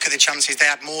probably look at the chances, they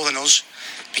had more than us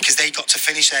because they got to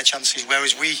finish their chances,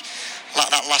 whereas we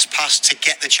lacked that last pass to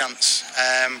get the chance.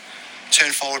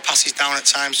 Turn forward passes down at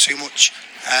times too much,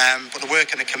 but the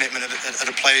work and the commitment of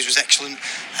the players was excellent.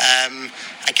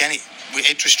 Again,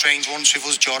 Idris Strange once with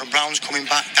us, Jordan Brown's coming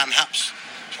back, Dan Haps.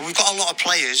 So we've got a lot of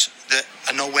players that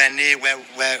are nowhere near where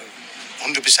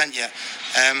 100% yet.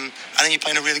 And then you're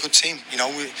playing a really good team. You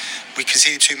know, we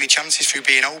conceded too many chances through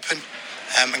being open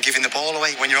and giving the ball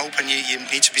away. When you're open, you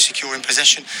need to be secure in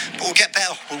possession. But we'll get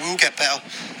better. We will get better.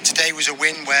 Today was a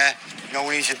win where, you know,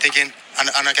 we need to dig in.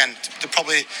 And again, the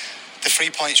 3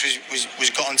 points was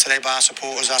gotten today by our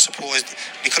supporters. Our supporters,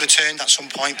 we could have turned at some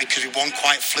point because we weren't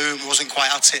quite fluent, we wasn't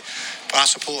quite at it. But our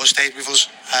supporters stayed with us,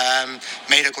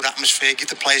 made a good atmosphere, give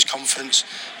the players confidence.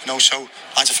 You know, so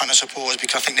I'd like to thank the supporters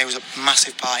because I think there was a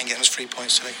massive part in getting us 3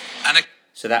 points today.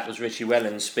 So that was Richie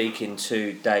Wellens speaking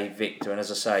to Dave Victor, and as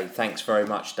I say, thanks very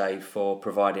much, Dave, for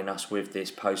providing us with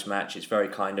this post-match. It's very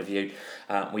kind of you.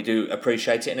 We do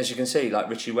appreciate it, and as you can see, like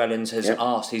Richie Wellens has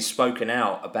asked, he's spoken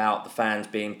out about the fans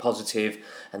being positive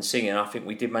and singing. I think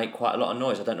we did make quite a lot of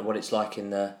noise. I don't know what it's like in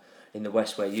the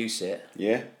West where you sit.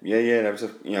 Yeah. There was a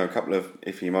couple of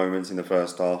iffy moments in the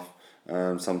first half.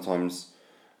 Sometimes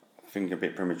I think a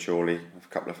bit prematurely. A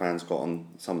couple of fans got on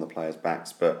some of the players'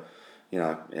 backs, but.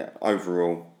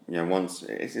 Overall, once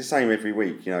it's the same every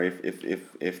week.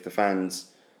 If the fans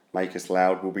make us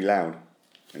loud, we'll be loud,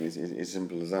 and it's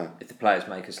simple as that. If the players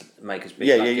make us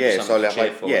be I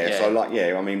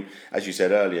mean, as you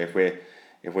said earlier,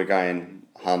 if we're going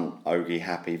Hunt, Ogie,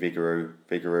 Happy, Vigouroux,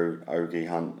 Ogie,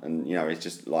 Hunt, and it's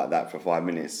just like that for 5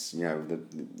 minutes. The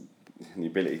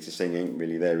ability to sing ain't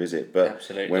really there, is it? But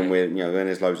absolutely. When when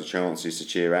there's loads of chances to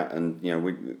cheer at, and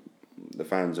the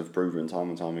fans have proven time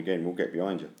and time again, we'll get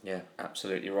behind you. Yeah,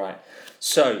 absolutely right.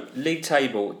 So, league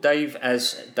table. Dave,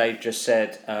 as Dave just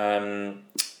said,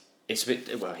 it's a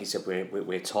bit. Well, he said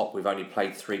we're top. We've only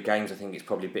played 3 games. I think it's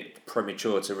probably a bit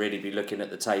premature to really be looking at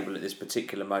the table at this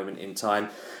particular moment in time.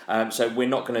 So we're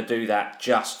not going to do that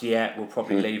just yet. We'll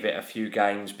probably leave it a few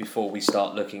games before we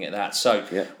start looking at that. So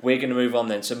we're going to move on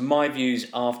then. So my views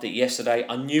after yesterday,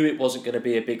 I knew it wasn't going to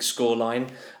be a big scoreline.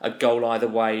 A goal either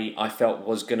way, I felt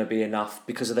was going to be enough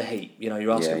because of the heat.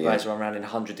 You're asking players to run around in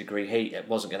 100-degree heat. It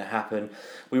wasn't going to happen.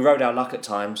 We rode our luck at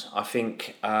times. I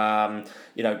think, Lawrence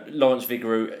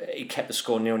Vigouroux, he kept the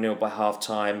score 0-0 by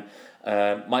half-time.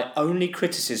 My only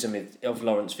criticism of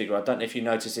Lawrence Vigouroux, I don't know if you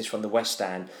noticed this from the West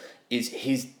Stand, is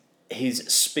his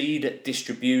speed at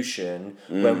distribution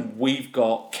when we've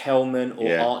got Kelman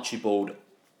or Archibald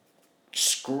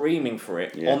screaming for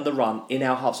it on the run in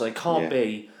our half, so they can't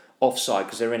be offside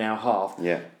because they're in our half.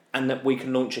 And that we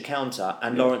can launch a counter,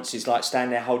 and Lawrence is like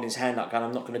standing there holding his hand up, going,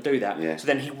 "I'm not going to do that." So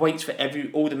then he waits for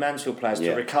all the Mansfield players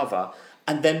to recover,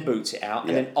 and then boots it out,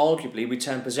 and then arguably we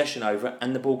turn possession over,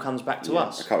 and the ball comes back to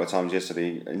us. A couple of times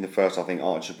yesterday in the first, I think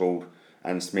Archibald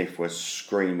and Smith were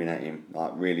screaming at him,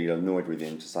 like really annoyed with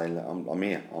him, to say, "Look, I'm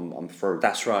here, I'm through."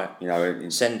 That's right.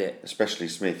 Send it. Especially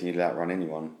Smith, he'd outrun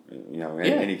anyone.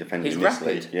 Any defender. He's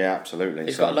rapid. Yeah, absolutely.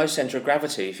 He's got a low centre of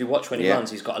gravity. If you watch when he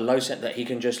runs, he's got a low centre that he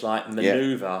can just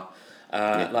manoeuvre.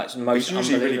 Like most. He's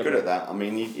usually really good at that. I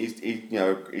mean,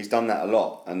 he's done that a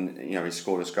lot, and he's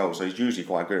scored a goal, so he's usually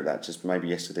quite good at that. Just maybe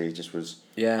yesterday, he just was.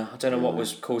 Yeah, I don't know what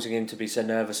was causing him to be so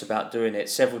nervous about doing it.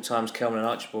 Several times, Kelman and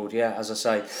Archibald. Yeah, as I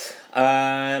say,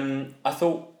 I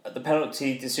thought the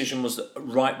penalty decision was the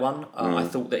right one. I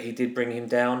thought that he did bring him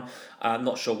down. I'm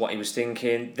not sure what he was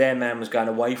thinking. Their man was going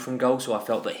away from goal, so I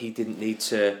felt that he didn't need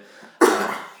to.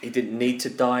 He didn't need to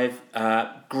dive.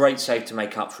 Great save to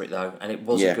make up for it though, and it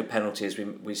was a good penalty, as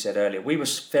we said earlier. We were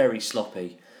very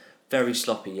sloppy very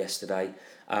sloppy yesterday.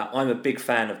 I'm a big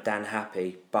fan of Dan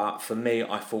Happy, but for me,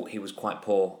 I thought he was quite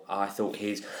poor. I thought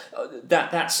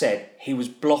that said, he was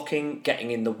blocking,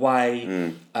 getting in the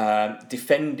way.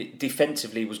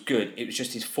 Defensively was good. It was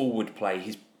just his forward play,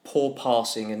 his poor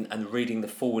passing and reading the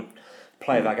forward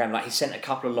play of our game. Like, he sent a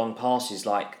couple of long passes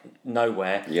like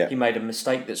nowhere. Yeah. He made a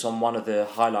mistake that's on one of the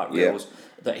highlight reels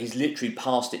that he's literally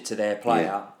passed it to their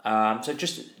player. So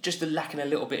just lacking a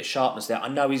little bit of sharpness there. I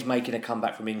know he's making a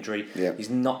comeback from injury. Yeah. He's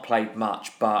not played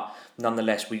much, but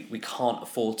nonetheless, we can't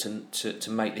afford to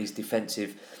make these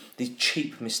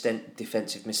cheap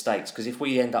defensive mistakes, because if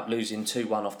we end up losing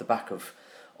 2-1 off the back of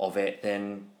it,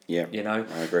 then you know.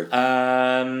 I agree.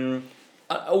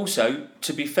 Also,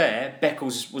 to be fair,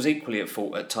 Beckles was equally at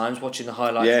fault at times. Watching the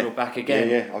highlights reel back again.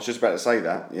 Yeah. I was just about to say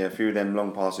that. Yeah, a few of them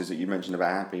long passes that you mentioned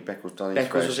about Happy, Beckles done his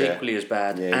Beckles was equally as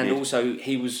bad, and also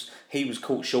he was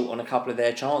caught short on a couple of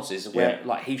their chances where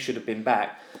like he should have been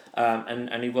back,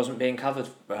 and he wasn't being covered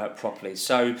properly.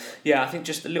 So I think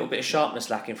just a little bit of sharpness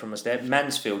lacking from us there.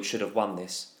 Mansfield should have won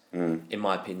this. In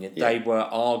my opinion, they were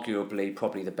arguably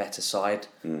probably the better side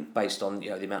based on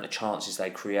the amount of chances they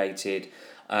created.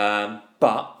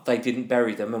 But they didn't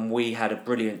bury them, and we had a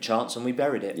brilliant chance and we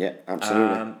buried it. Yeah,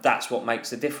 absolutely. That's what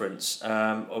makes the difference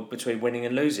between winning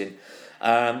and losing.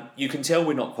 You can tell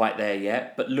we're not quite there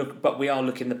yet, but we are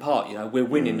looking the part. We're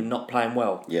winning and not playing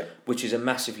well, which is a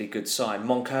massively good sign.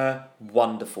 Moncur,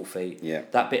 wonderful feat. Yeah.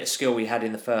 That bit of skill he had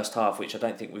in the first half, which I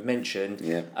don't think we've mentioned,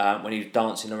 when he was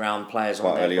dancing around players Quite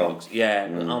on their early box.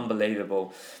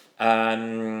 Unbelievable.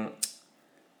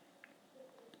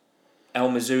 El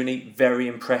Mazzuni, very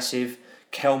impressive.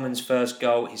 Kelman's first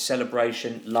goal, his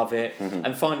celebration, love it.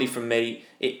 And finally, from me,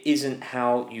 it isn't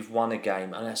how you've won a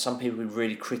game. I know some people are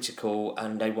really critical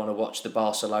and they want to watch the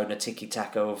Barcelona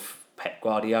tiki-taka of Pep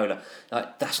Guardiola.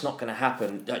 Like, that's not going to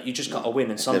happen. You just got to win,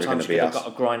 and sometimes you've got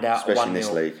to grind out a 1-0. In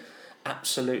this league.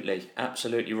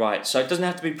 Absolutely right. So it doesn't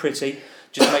have to be pretty.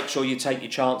 Just make sure you take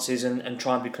your chances and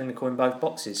try and be clinical in both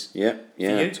boxes. Yeah,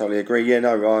 totally agree. Yeah,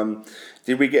 no.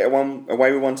 Did we get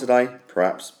away with one today?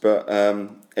 Perhaps, but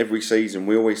every season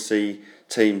we always see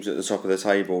teams at the top of the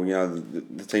table.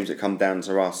 The teams that come down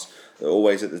to us, they're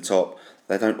always at the top.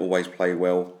 They don't always play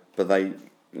well, but they're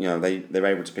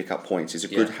able to pick up points. It's a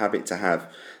good habit to have.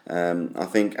 I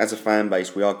think as a fan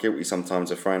base, we are guilty sometimes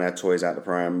of throwing our toys out the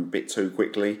pram a bit too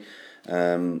quickly.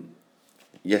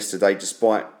 Yesterday,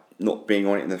 despite not being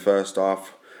on it in the first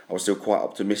half, I was still quite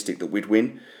optimistic that we'd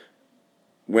win.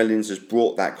 Wellens has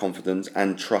brought that confidence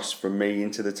and trust from me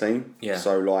into the team. Yeah.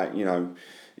 So,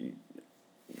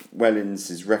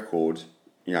 Wellens' record,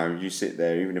 you sit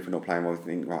there, even if we're not playing well, you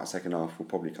think, right, second half will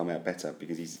probably come out better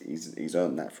because he's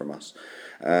earned that from us.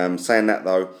 Saying that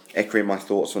though, echoing my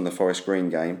thoughts on the Forest Green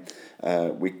game,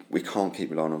 we can't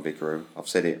keep relying on Vicaru. I've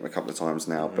said it a couple of times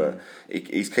now, but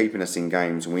he's keeping us in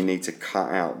games, and we need to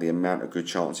cut out the amount of good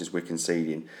chances we're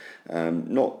conceding.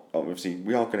 Not obviously,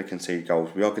 we are going to concede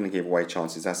goals, we are going to give away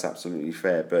chances. That's absolutely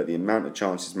fair, but the amount of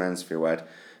chances Mansfield had,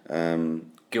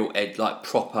 gilt-edged,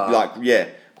 proper.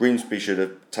 Grimsby should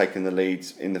have taken the lead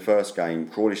in the first game.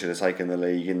 Crawley should have taken the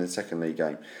lead in the second league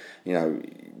game.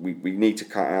 We need to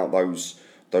cut out those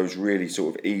really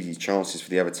sort of easy chances for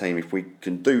the other team. If we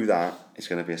can do that, it's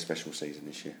going to be a special season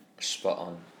this year. Spot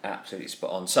on, absolutely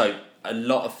spot on. So a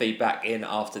lot of feedback in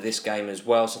after this game as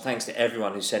well. So thanks to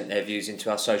everyone who sent their views into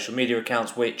our social media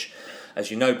accounts, which, as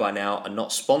you know by now, are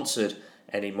not sponsored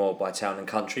anymore by Town and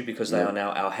Country, because they are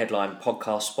now our headline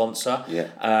podcast sponsor.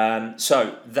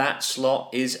 So that slot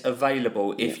is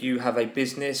available. If you have a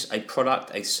business, a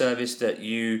product, a service that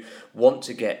you want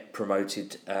to get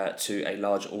promoted to a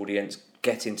large audience,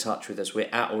 get in touch with us. We're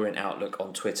at Orient Outlook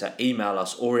on Twitter. Email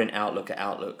us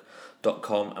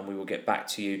orientoutlook@outlook.com and we will get back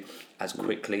to you as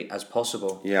quickly as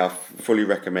possible. Yeah, I fully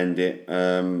recommend it.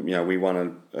 We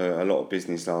won a lot of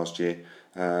business last year,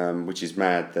 which is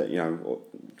mad that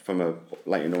from a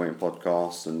Leighton Orient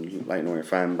podcast and Leighton Orient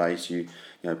fan base,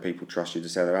 people trust you to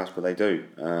sell their house, but they do.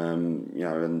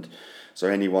 And so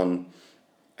anyone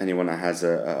that has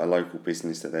a local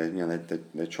business that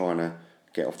they're trying to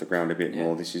get off the ground a bit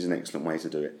more, this is an excellent way to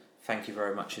do it. Thank you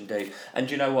very much indeed. And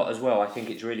do you know what as well? I think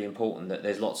it's really important that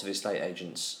there's lots of estate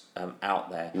agents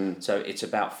out there. So it's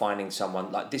about finding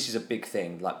someone, this is a big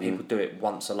thing. People do it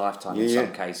once a lifetime in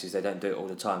some cases. They don't do it all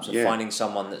the time. So finding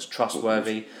someone that's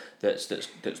trustworthy,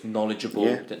 that's knowledgeable,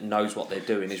 that knows what they're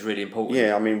doing is really important.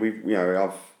 Yeah, I mean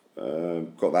I've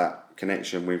got that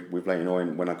connection with Leighton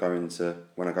Orient when I go into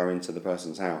the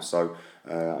person's house. So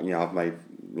I've made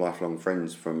lifelong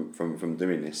friends from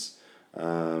doing this.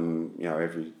 I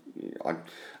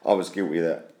was guilty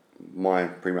that my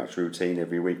pretty much routine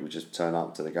every week was just turn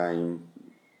up to the game,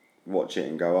 watch it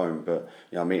and go home. But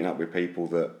I'm meeting up with people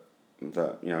that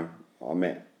I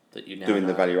met that you now doing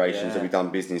the know. valuations that we've done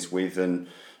business with, and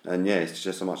it's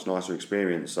just a much nicer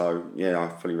experience. So I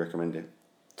fully recommend it.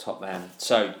 Top man.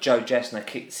 So Joe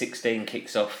Jessner 16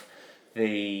 kicks off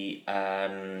the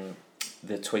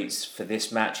tweets for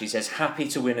this match. He says, happy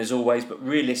to win as always, but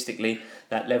realistically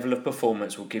that level of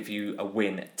performance will give you a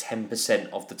win 10%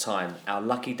 of the time. Our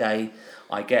lucky day,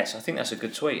 I guess. I think that's a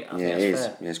good tweet. I think it that's is.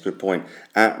 fair. Yeah, it's a good point.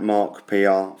 At Mark PR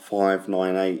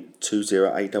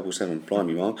 5982087.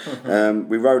 Blimey, Mark.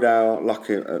 We rode our luck.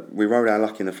 We rode our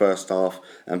luck in the first half,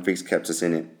 and Viggs kept us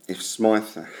in it. If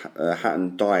Smythe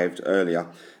hadn't dived earlier,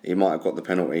 he might have got the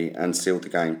penalty and sealed the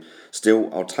game. Still,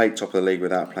 I'll take top of the league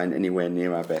without playing anywhere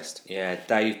near our best. Yeah,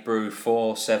 Dave Brew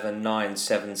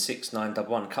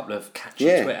 4797691. A couple of catchy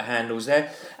Twitter handles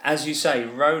there. As you say,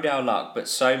 rode our luck, but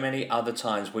so many other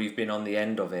times we've been on the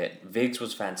end of it. Viggs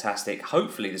was fantastic.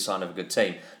 Hopefully the sign of a good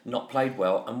team. Not played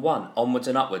well and won. Onwards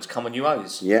and upwards. Come on, you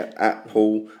O's. Yeah, at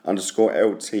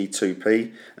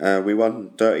Paul_LT2P. We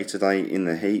won dirty today in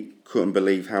the heat. Couldn't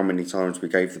believe how many times we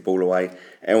gave the ball away.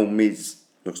 El Miz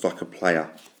looks like a player.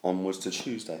 Onwards to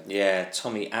Tuesday. Yeah,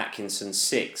 Tommy Atkinson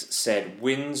 6 said,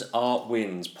 wins are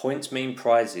wins. Points mean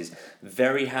prizes.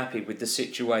 Very happy with the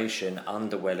situation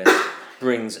under Wellens.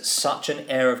 Brings such an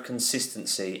air of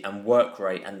consistency and work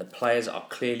rate, and the players are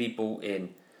clearly bought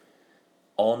in.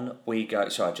 On we go.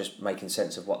 Sorry, just making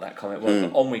sense of what that comment was.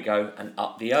 But on we go and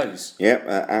up the O's. Yep,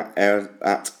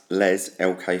 at Les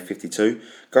LK52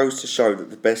 goes to show that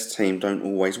the best team don't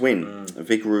always win.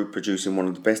 Vigouroux producing one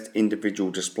of the best individual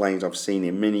displays I've seen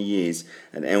in many years,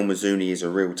 and El Mazzuni is a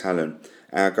real talent.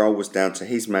 Our goal was down to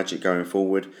his magic going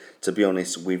forward. To be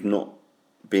honest, we've not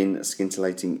been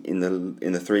scintillating in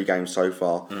the 3 games so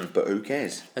far, but who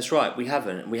cares? That's right, we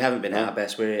haven't been at our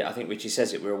best. I think Richie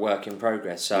says it, we're a work in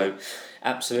progress. So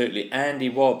absolutely. Andy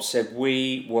Wobb said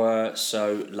we were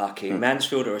so lucky.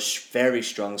 Mansfield are a very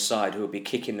strong side who will be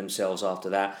kicking themselves after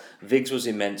that. Viggs was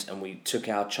immense and we took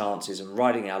our chances, and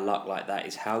riding our luck like that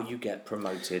is how you get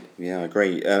promoted. Yeah, I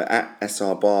agree. At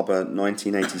SR Barber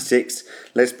 1986,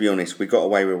 let's be honest, we got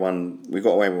away with one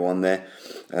there.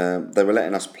 They were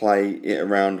letting us play it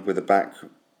around with the back,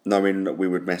 knowing that we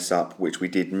would mess up, which we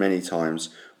did many times.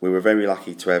 We were very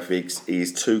lucky to have Viggs. He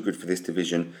is too good for this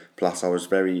division. Plus, I was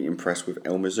very impressed with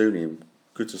El Mazzuni.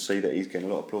 Good to see that he's getting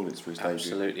a lot of plaudits for his debut.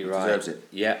 Absolutely He right. deserves it.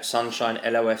 Yeah, Sunshine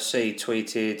LOFC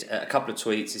tweeted a couple of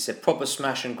tweets. He said, proper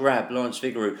smash and grab. Lawrence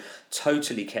Vigouroux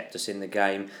totally kept us in the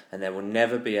game, and there will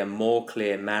never be a more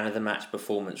clear man of the match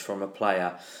performance from a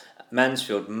player.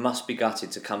 Mansfield must be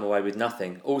gutted to come away with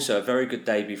nothing. Also, a very good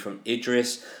debut from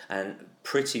Idris, and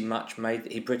pretty much made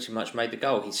the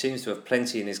goal. He seems to have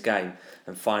plenty in his game.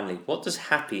 And finally, what does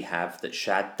Happy have that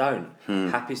Shad don't?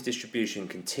 Happy's distribution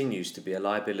continues to be a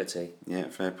liability. Yeah,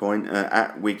 fair point.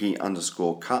 At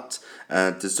Wiggy_cut,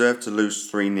 deserved to lose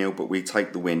 3-0, but we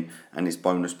take the win, and it's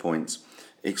bonus points.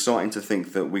 Exciting to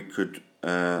think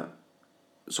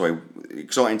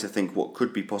what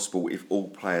could be possible if all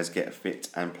players get fit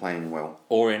and playing well.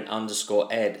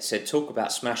 Orient_Ed said, talk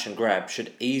about smash and grab,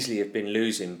 should easily have been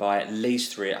losing by at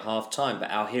least 3 at half time,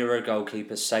 but our hero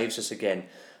goalkeeper saves us again.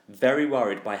 Very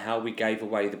worried by how we gave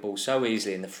away the ball so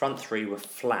easily, and the front 3 were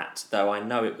flat, though I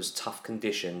know it was tough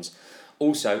conditions.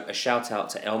 Also, a shout out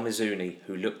to El Mazzuni,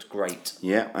 who looked great.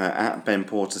 Yeah, at Ben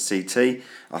Porter CT,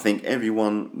 I think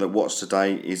everyone that watched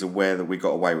today is aware that we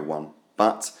got away with one.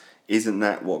 But isn't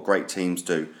that what great teams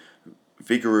do?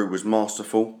 Vigouroux was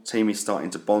masterful. Team is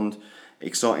starting to bond.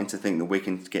 Exciting to think that we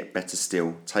can get better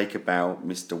still. Take a bow,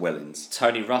 Mr. Wellens.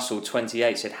 Tony Russell,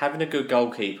 28, said, having a good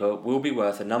goalkeeper will be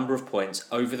worth a number of points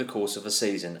over the course of a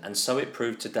season, and so it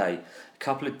proved today. A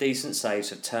couple of decent saves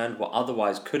have turned what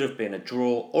otherwise could have been a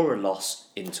draw or a loss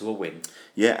into a win.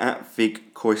 Yeah, at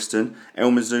Vig Coyston, El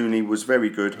Mazzuni was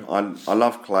very good. I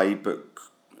love Clay, but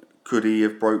could he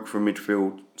have broke from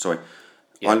midfield? Sorry.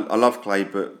 Yeah. I love Clay,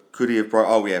 but could he have broke...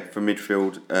 Oh, yeah, from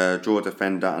midfield, draw a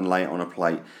defender and lay it on a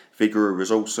plate. Vigouroux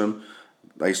was awesome.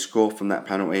 They score from that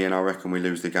penalty, and I reckon we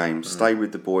lose the game. Stay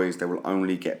with the boys. They will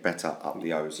only get better up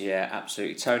the O's. Yeah,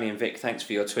 absolutely. Tony and Vic, thanks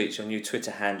for your tweets, your new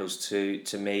Twitter handles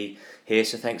to me here.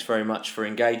 So thanks very much for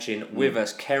engaging with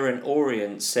us. Karen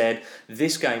Orient said,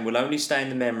 this game will only stay in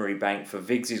the memory bank for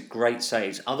Viggs' great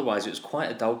saves. Otherwise, it was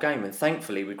quite a dull game, and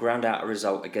thankfully we ground out a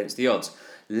result against the odds.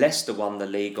 Leicester won the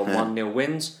league on 1-0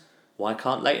 wins. Why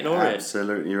can't Leighton Orient?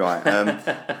 Absolutely right.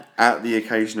 At the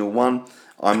occasional one,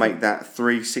 I make that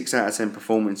 3 6 out of 10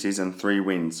 performances and 3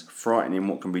 wins. Frightening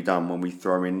what can be done when we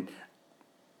throw in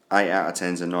 8 out of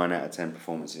 10s and 9 out of 10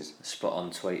 performances. Spot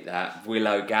on tweet that.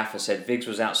 Willow Gaffer said Viggs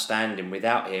was outstanding.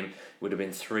 Without him, it would have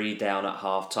been 3 down at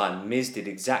half time. Miz did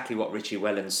exactly what Richie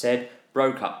Wellens said.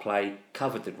 Broke up play,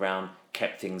 covered the ground,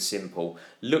 kept things simple.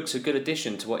 Looks a good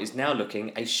addition to what is now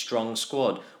looking a strong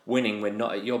squad. Winning when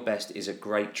not at your best is a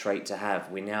great trait to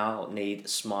have. We now need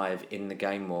Smythe in the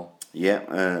game more.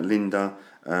 Yeah, Linda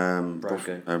Brogan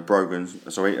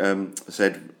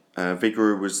said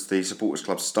Vigouroux was the supporters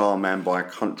club star man by a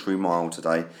country mile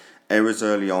today. Errors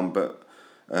early on, but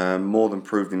more than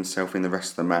proved himself in the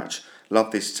rest of the match.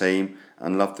 Love this team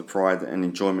and love the pride and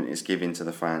enjoyment it's giving to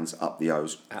the fans. Up the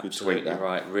O's. Absolutely good tweet,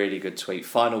 right. Really good tweet.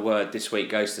 Final word this week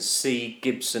goes to C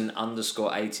Gibson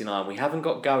 _89. We haven't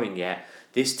got going yet.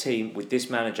 This team with this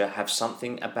manager have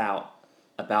something about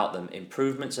them.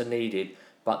 Improvements are needed,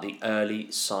 but the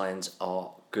early signs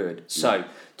are good. So,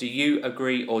 do you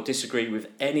agree or disagree with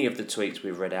any of the tweets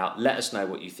we've read out? Let us know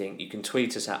what you think. You can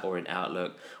tweet us at Orient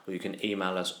Outlook, or you can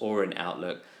email us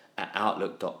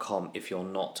orientoutlook@outlook.com if you're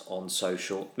not on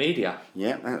social media.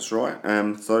 Yeah, that's right.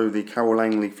 So the Carol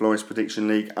Langley Florist Prediction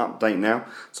League update now.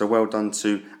 So well done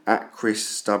to at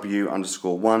Chris W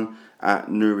 _1, at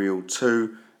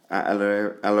Nuriel2, at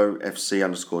LOFC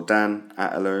 _Dan,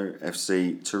 at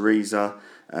LOFC Teresa,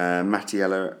 Matty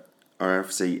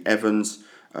LOFC Evans,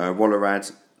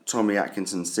 Wallerad, Tommy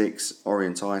Atkinson 6,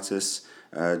 Orientitis,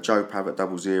 Joe Pavitt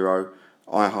 00,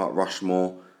 iHeart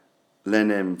Rushmore, Len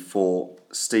M4,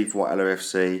 Steve White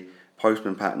LOFC,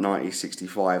 Postman Pat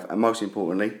 9065, and most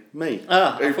importantly, me.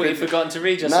 I thought you'd forgotten to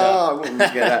read yourself. No, I wouldn't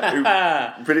forget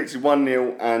that. Who predicted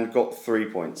 1-0 and got 3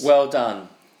 points. Well done.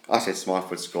 I said Smythe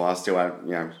would score. I still had,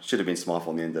 should have been Smythe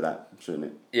on the end of that, shouldn't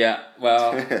it? Yeah,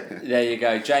 well, there you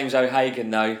go. James O'Hagan,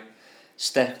 though,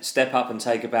 step up and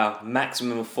take a bow.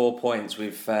 Maximum of 4 points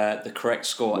with the correct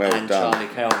score well and done. Charlie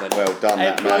Kelman. Well done,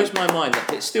 It that blows man. my mind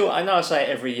that it's still. I know I say it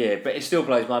every year, but it still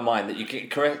blows my mind that you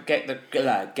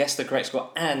guess the correct score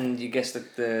and you guess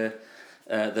the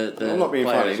I'm not being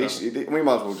funny. player. We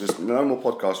might as well just no more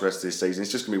podcast the rest of this season.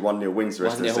 It's just going to be 1-0 wins the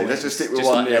rest of the 1-0 season. Let's just stick with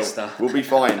just 1-0. like Leicester. We'll be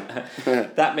fine.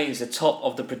 That means the top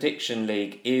of the prediction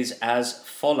league is as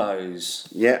follows.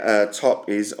 Yeah, top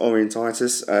is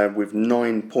Orientitis with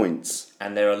 9 points.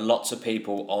 And there are lots of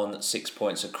people on 6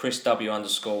 points. So Chris W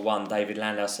 _1, David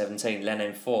Landau 17,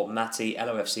 Lennon 4, Matty,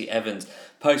 LOFC Evans,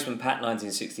 Postman Pat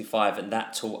 1965, and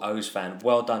that Tall O's fan.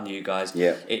 Well done, you guys.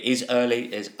 Yeah. It is early.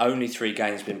 There's only 3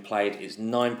 games been played. It's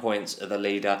 9 points of the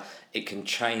leader. It can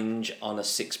change on a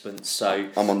sixpence. So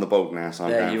I'm on the ball now, so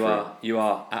I'm there going you for are. You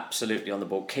are absolutely on the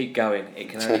ball. Keep going. It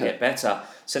can only get better.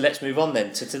 So let's move on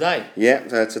then to today. Yeah,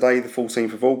 today the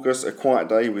 14th of August, a quiet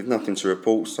day with nothing to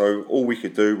report, so all we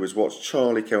could do was watch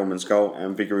Charlie Kelman's goal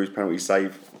and Vigouroux's penalty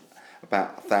save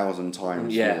about 1,000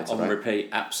 times. Yeah, more on today. repeat,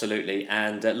 absolutely.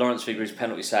 And Lawrence Vigouroux's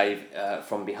penalty save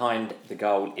from behind the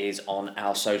goal is on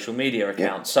our social media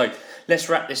account. So let's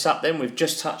wrap this up then. We've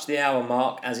just touched the hour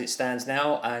mark as it stands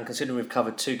now, and considering we've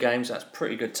covered 2 games, that's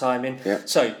pretty good timing. Yeah.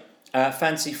 So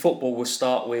fancy football we'll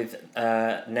start with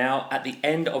now. At the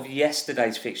end of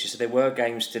yesterday's fixture, so there were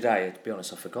games today. To be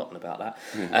honest, I've forgotten about that.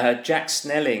 Jack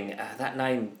Snelling, that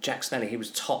name, Jack Snelling, he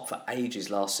was top for ages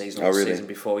last season, or the season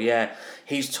before. Yeah,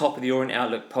 he's top of the Orient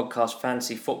Outlook Podcast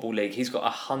Fantasy Football League. He's got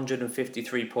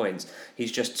 153 points.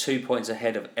 He's just 2 points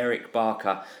ahead of Eric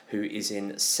Barker, who is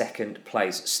in second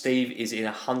place. Steve is in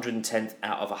 110th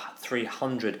out of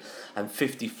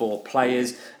 354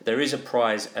 players. There is a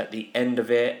prize at the end of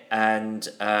it, and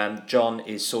John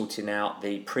is sorting out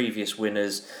the previous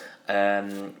winners'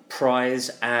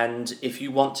 prize. And if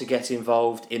you want to get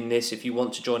involved in this, if you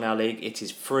want to join our league, it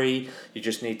is free. You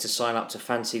just need to sign up to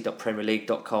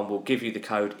fantasy.premierleague.com. We'll give you the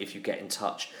code if you get in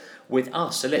touch with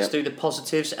us. So let's do the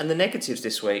positives and the negatives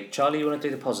this week. Charlie, you want to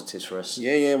do the positives for us?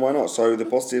 Yeah, why not? So the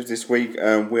positives this week,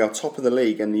 we are top of the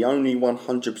league and the only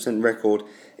 100% record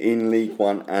in League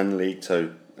 1 and League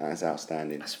 2. That's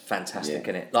outstanding. That's fantastic,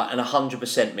 isn't it? Like, and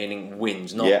 100% meaning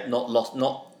wins, not lost,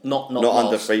 not lost.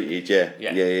 Undefeated.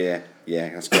 Yeah,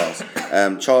 that's class.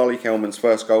 Charlie Kelman's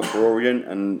first goal for Orient,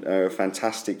 and a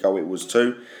fantastic goal it was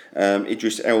too.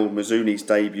 Idris El Mazouni's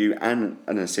debut and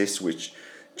an assist, which,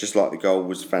 just like the goal,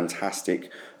 was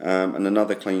fantastic. And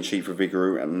another clean sheet for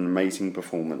Vigouroux and an amazing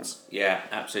performance. Yeah,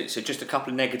 absolutely. So just a couple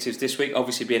of negatives this week.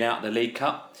 Obviously being out of the League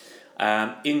Cup.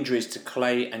 Injuries to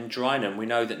Clay and Drynan. We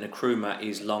know that Nkrumah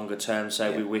is longer term,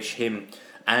 so we wish him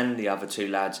and the other 2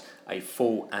 lads a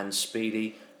full and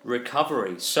speedy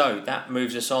recovery. So that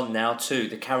moves us on now to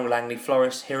the Carol Langley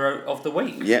Florist Hero of the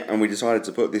Week. Yeah, and we decided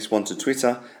to put this one to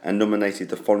Twitter and nominated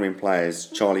the following players: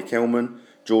 Charlie Kelman,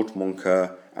 George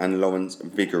Moncur and Lawrence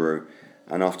Vigouroux.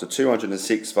 And after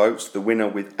 206 votes, the winner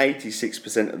with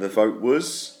 86% of the vote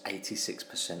was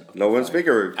 86% of Lawrence the vote.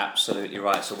 Vigouroux. Absolutely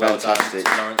right. So well Fantastic.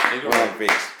 done to Lawrence Vigouroux. Well,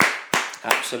 Vics.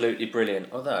 Absolutely brilliant.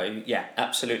 Although, yeah,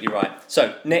 absolutely right.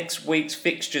 So, next week's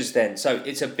fixtures then. So,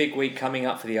 it's a big week coming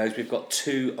up for the O's. We've got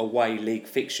 2 away league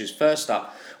fixtures. First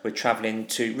up, we're travelling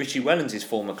to Richie Wellens'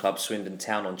 former club, Swindon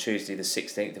Town, on Tuesday the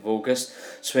 16th of August.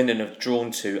 Swindon have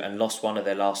drawn 2 and lost 1 of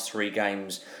their last 3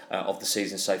 games of the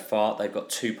season so far. They've got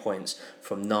 2 points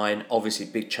from 9. Obviously,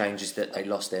 big changes that they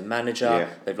lost their manager. Yeah.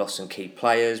 They've lost some key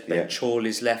players. Ben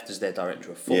Chorley's left as their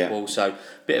director of football. So,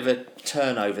 bit of a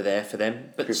turnover there for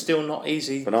them, but still not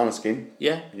easy. Banana skin.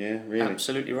 Yeah, really.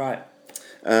 Absolutely right.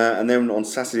 And then on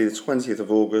Saturday the 20th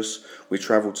of August, we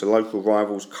travel to local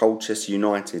rivals Colchester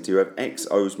United, who have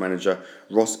ex-O's manager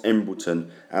Ross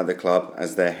Embleton at the club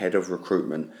as their head of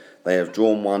recruitment. They have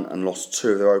drawn 1 and lost 2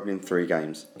 of their opening 3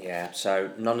 games. Yeah,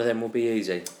 so none of them will be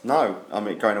easy. No, I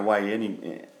mean, going away,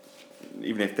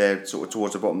 even if they're sort of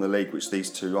towards the bottom of the league, which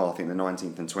these 2 are, I think the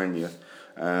 19th and 20th,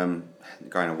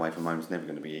 going away from home is never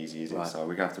going to be easy, is it? Right. So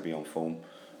we're going to have to be on form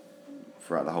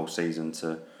throughout the whole season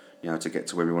to get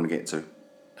to where we want to get to.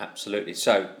 Absolutely.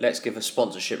 So let's give a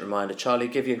sponsorship reminder. Charlie,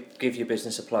 give your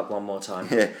business a plug one more time.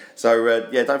 Yeah. So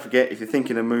don't forget, if you're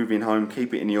thinking of moving home,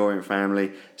 keep it in the Orient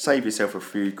family. Save yourself a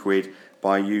few quid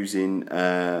by using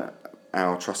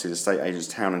our trusted estate agents,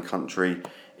 Town and Country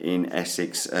in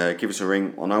Essex. Give us a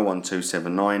ring on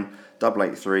 01279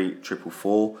 883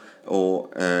 444 or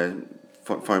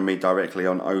phone me directly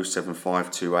on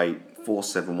 07528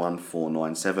 471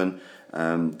 497.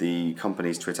 The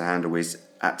company's Twitter handle is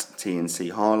 @TNC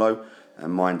Harlow,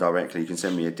 and mine directly, you can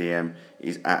send me a DM,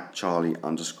 is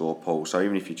 @Charlie_Paul. So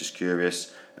even if you're just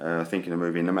curious, thinking of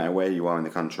moving, no matter where you are in the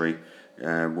country,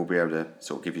 we'll be able to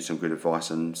sort of give you some good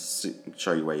advice and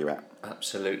show you where you're at.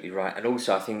 Absolutely right. And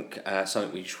also I think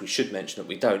something we should mention that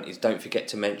we don't is don't forget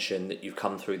to mention that you've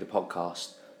come through the podcast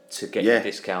to get your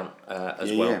discount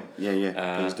as well.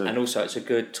 Please do. And also it's a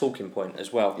good talking point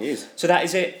as well. It is. So that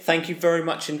is it. Thank you very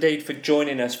much indeed for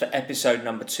joining us for episode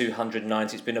number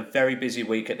 290. It's been a very busy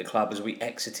week at the club as we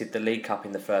exited the League Cup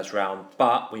in the first round,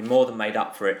 but we more than made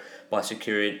up for it by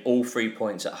securing all 3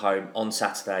 points at home on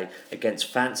Saturday against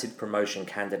fancied promotion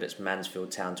candidates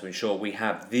Mansfield Town to ensure we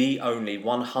have the only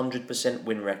 100%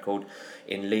 win record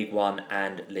in League One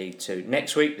and League Two.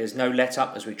 Next week there's no let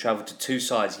up as we travel to 2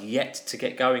 sides yet to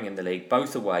get going in the league,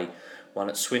 both away, one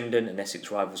at Swindon and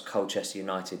Essex rivals Colchester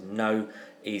United. No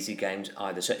easy games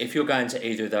either. So if you're going to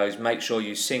either of those, make sure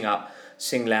you sing up,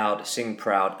 sing loud, sing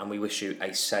proud, and we wish you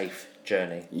a safe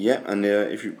journey. Yeah, and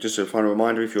if you just a final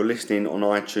reminder, if you're listening on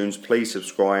iTunes, please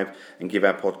subscribe and give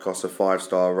our podcast a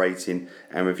 5-star rating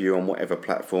and review on whatever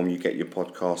platform you get your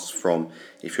podcasts from.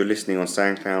 If you're listening on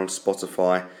SoundCloud,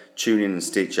 Spotify, TuneIn and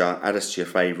Stitcher, add us to your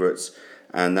favourites,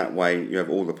 and that way you have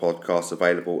all the podcasts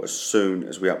available as soon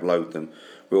as we upload them.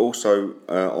 We're also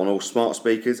on all smart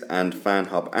speakers and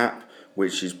FanHub app,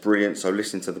 which is brilliant, so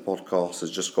listening to the podcast has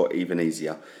just got even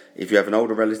easier. If you have an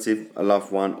older relative, a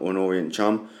loved one or an Orient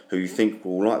chum who you think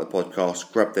will like the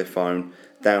podcast, grab their phone,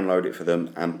 download it for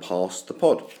them and pass the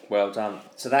pod. Well done.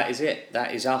 So that is it.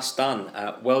 That is us done.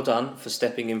 Well done for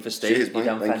stepping in for Steve. Cheers, You've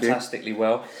done fantastically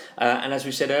well. And as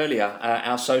we said earlier,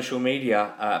 our social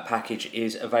media package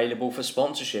is available for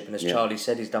sponsorship. And as Charlie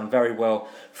said, he's done very well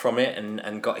from it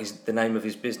and got the name of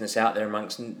his business out there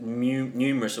amongst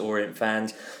numerous Orient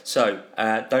fans. So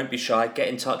don't be shy. Get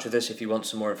in touch with us if you want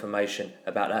some more information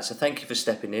about that. So thank you for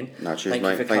stepping in. No, cheers,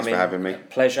 mate. Thanks for having me.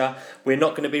 Pleasure. We're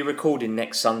not going to be recording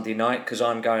next Sunday night because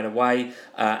I'm going away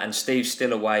and Steve's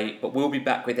still away, but we'll be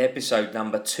back with episode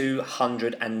number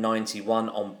 291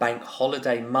 on Bank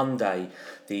Holiday Monday,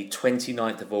 the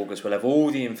 29th of August. We'll have all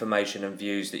the information and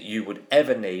views that you would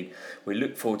ever need. We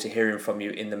look forward to hearing from you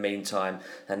in the meantime,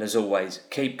 and as always,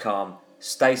 keep calm,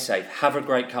 stay safe, have a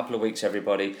great couple of weeks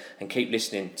everybody, and keep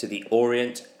listening to the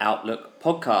Orient Outlook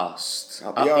podcast.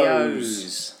 Up the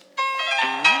O's.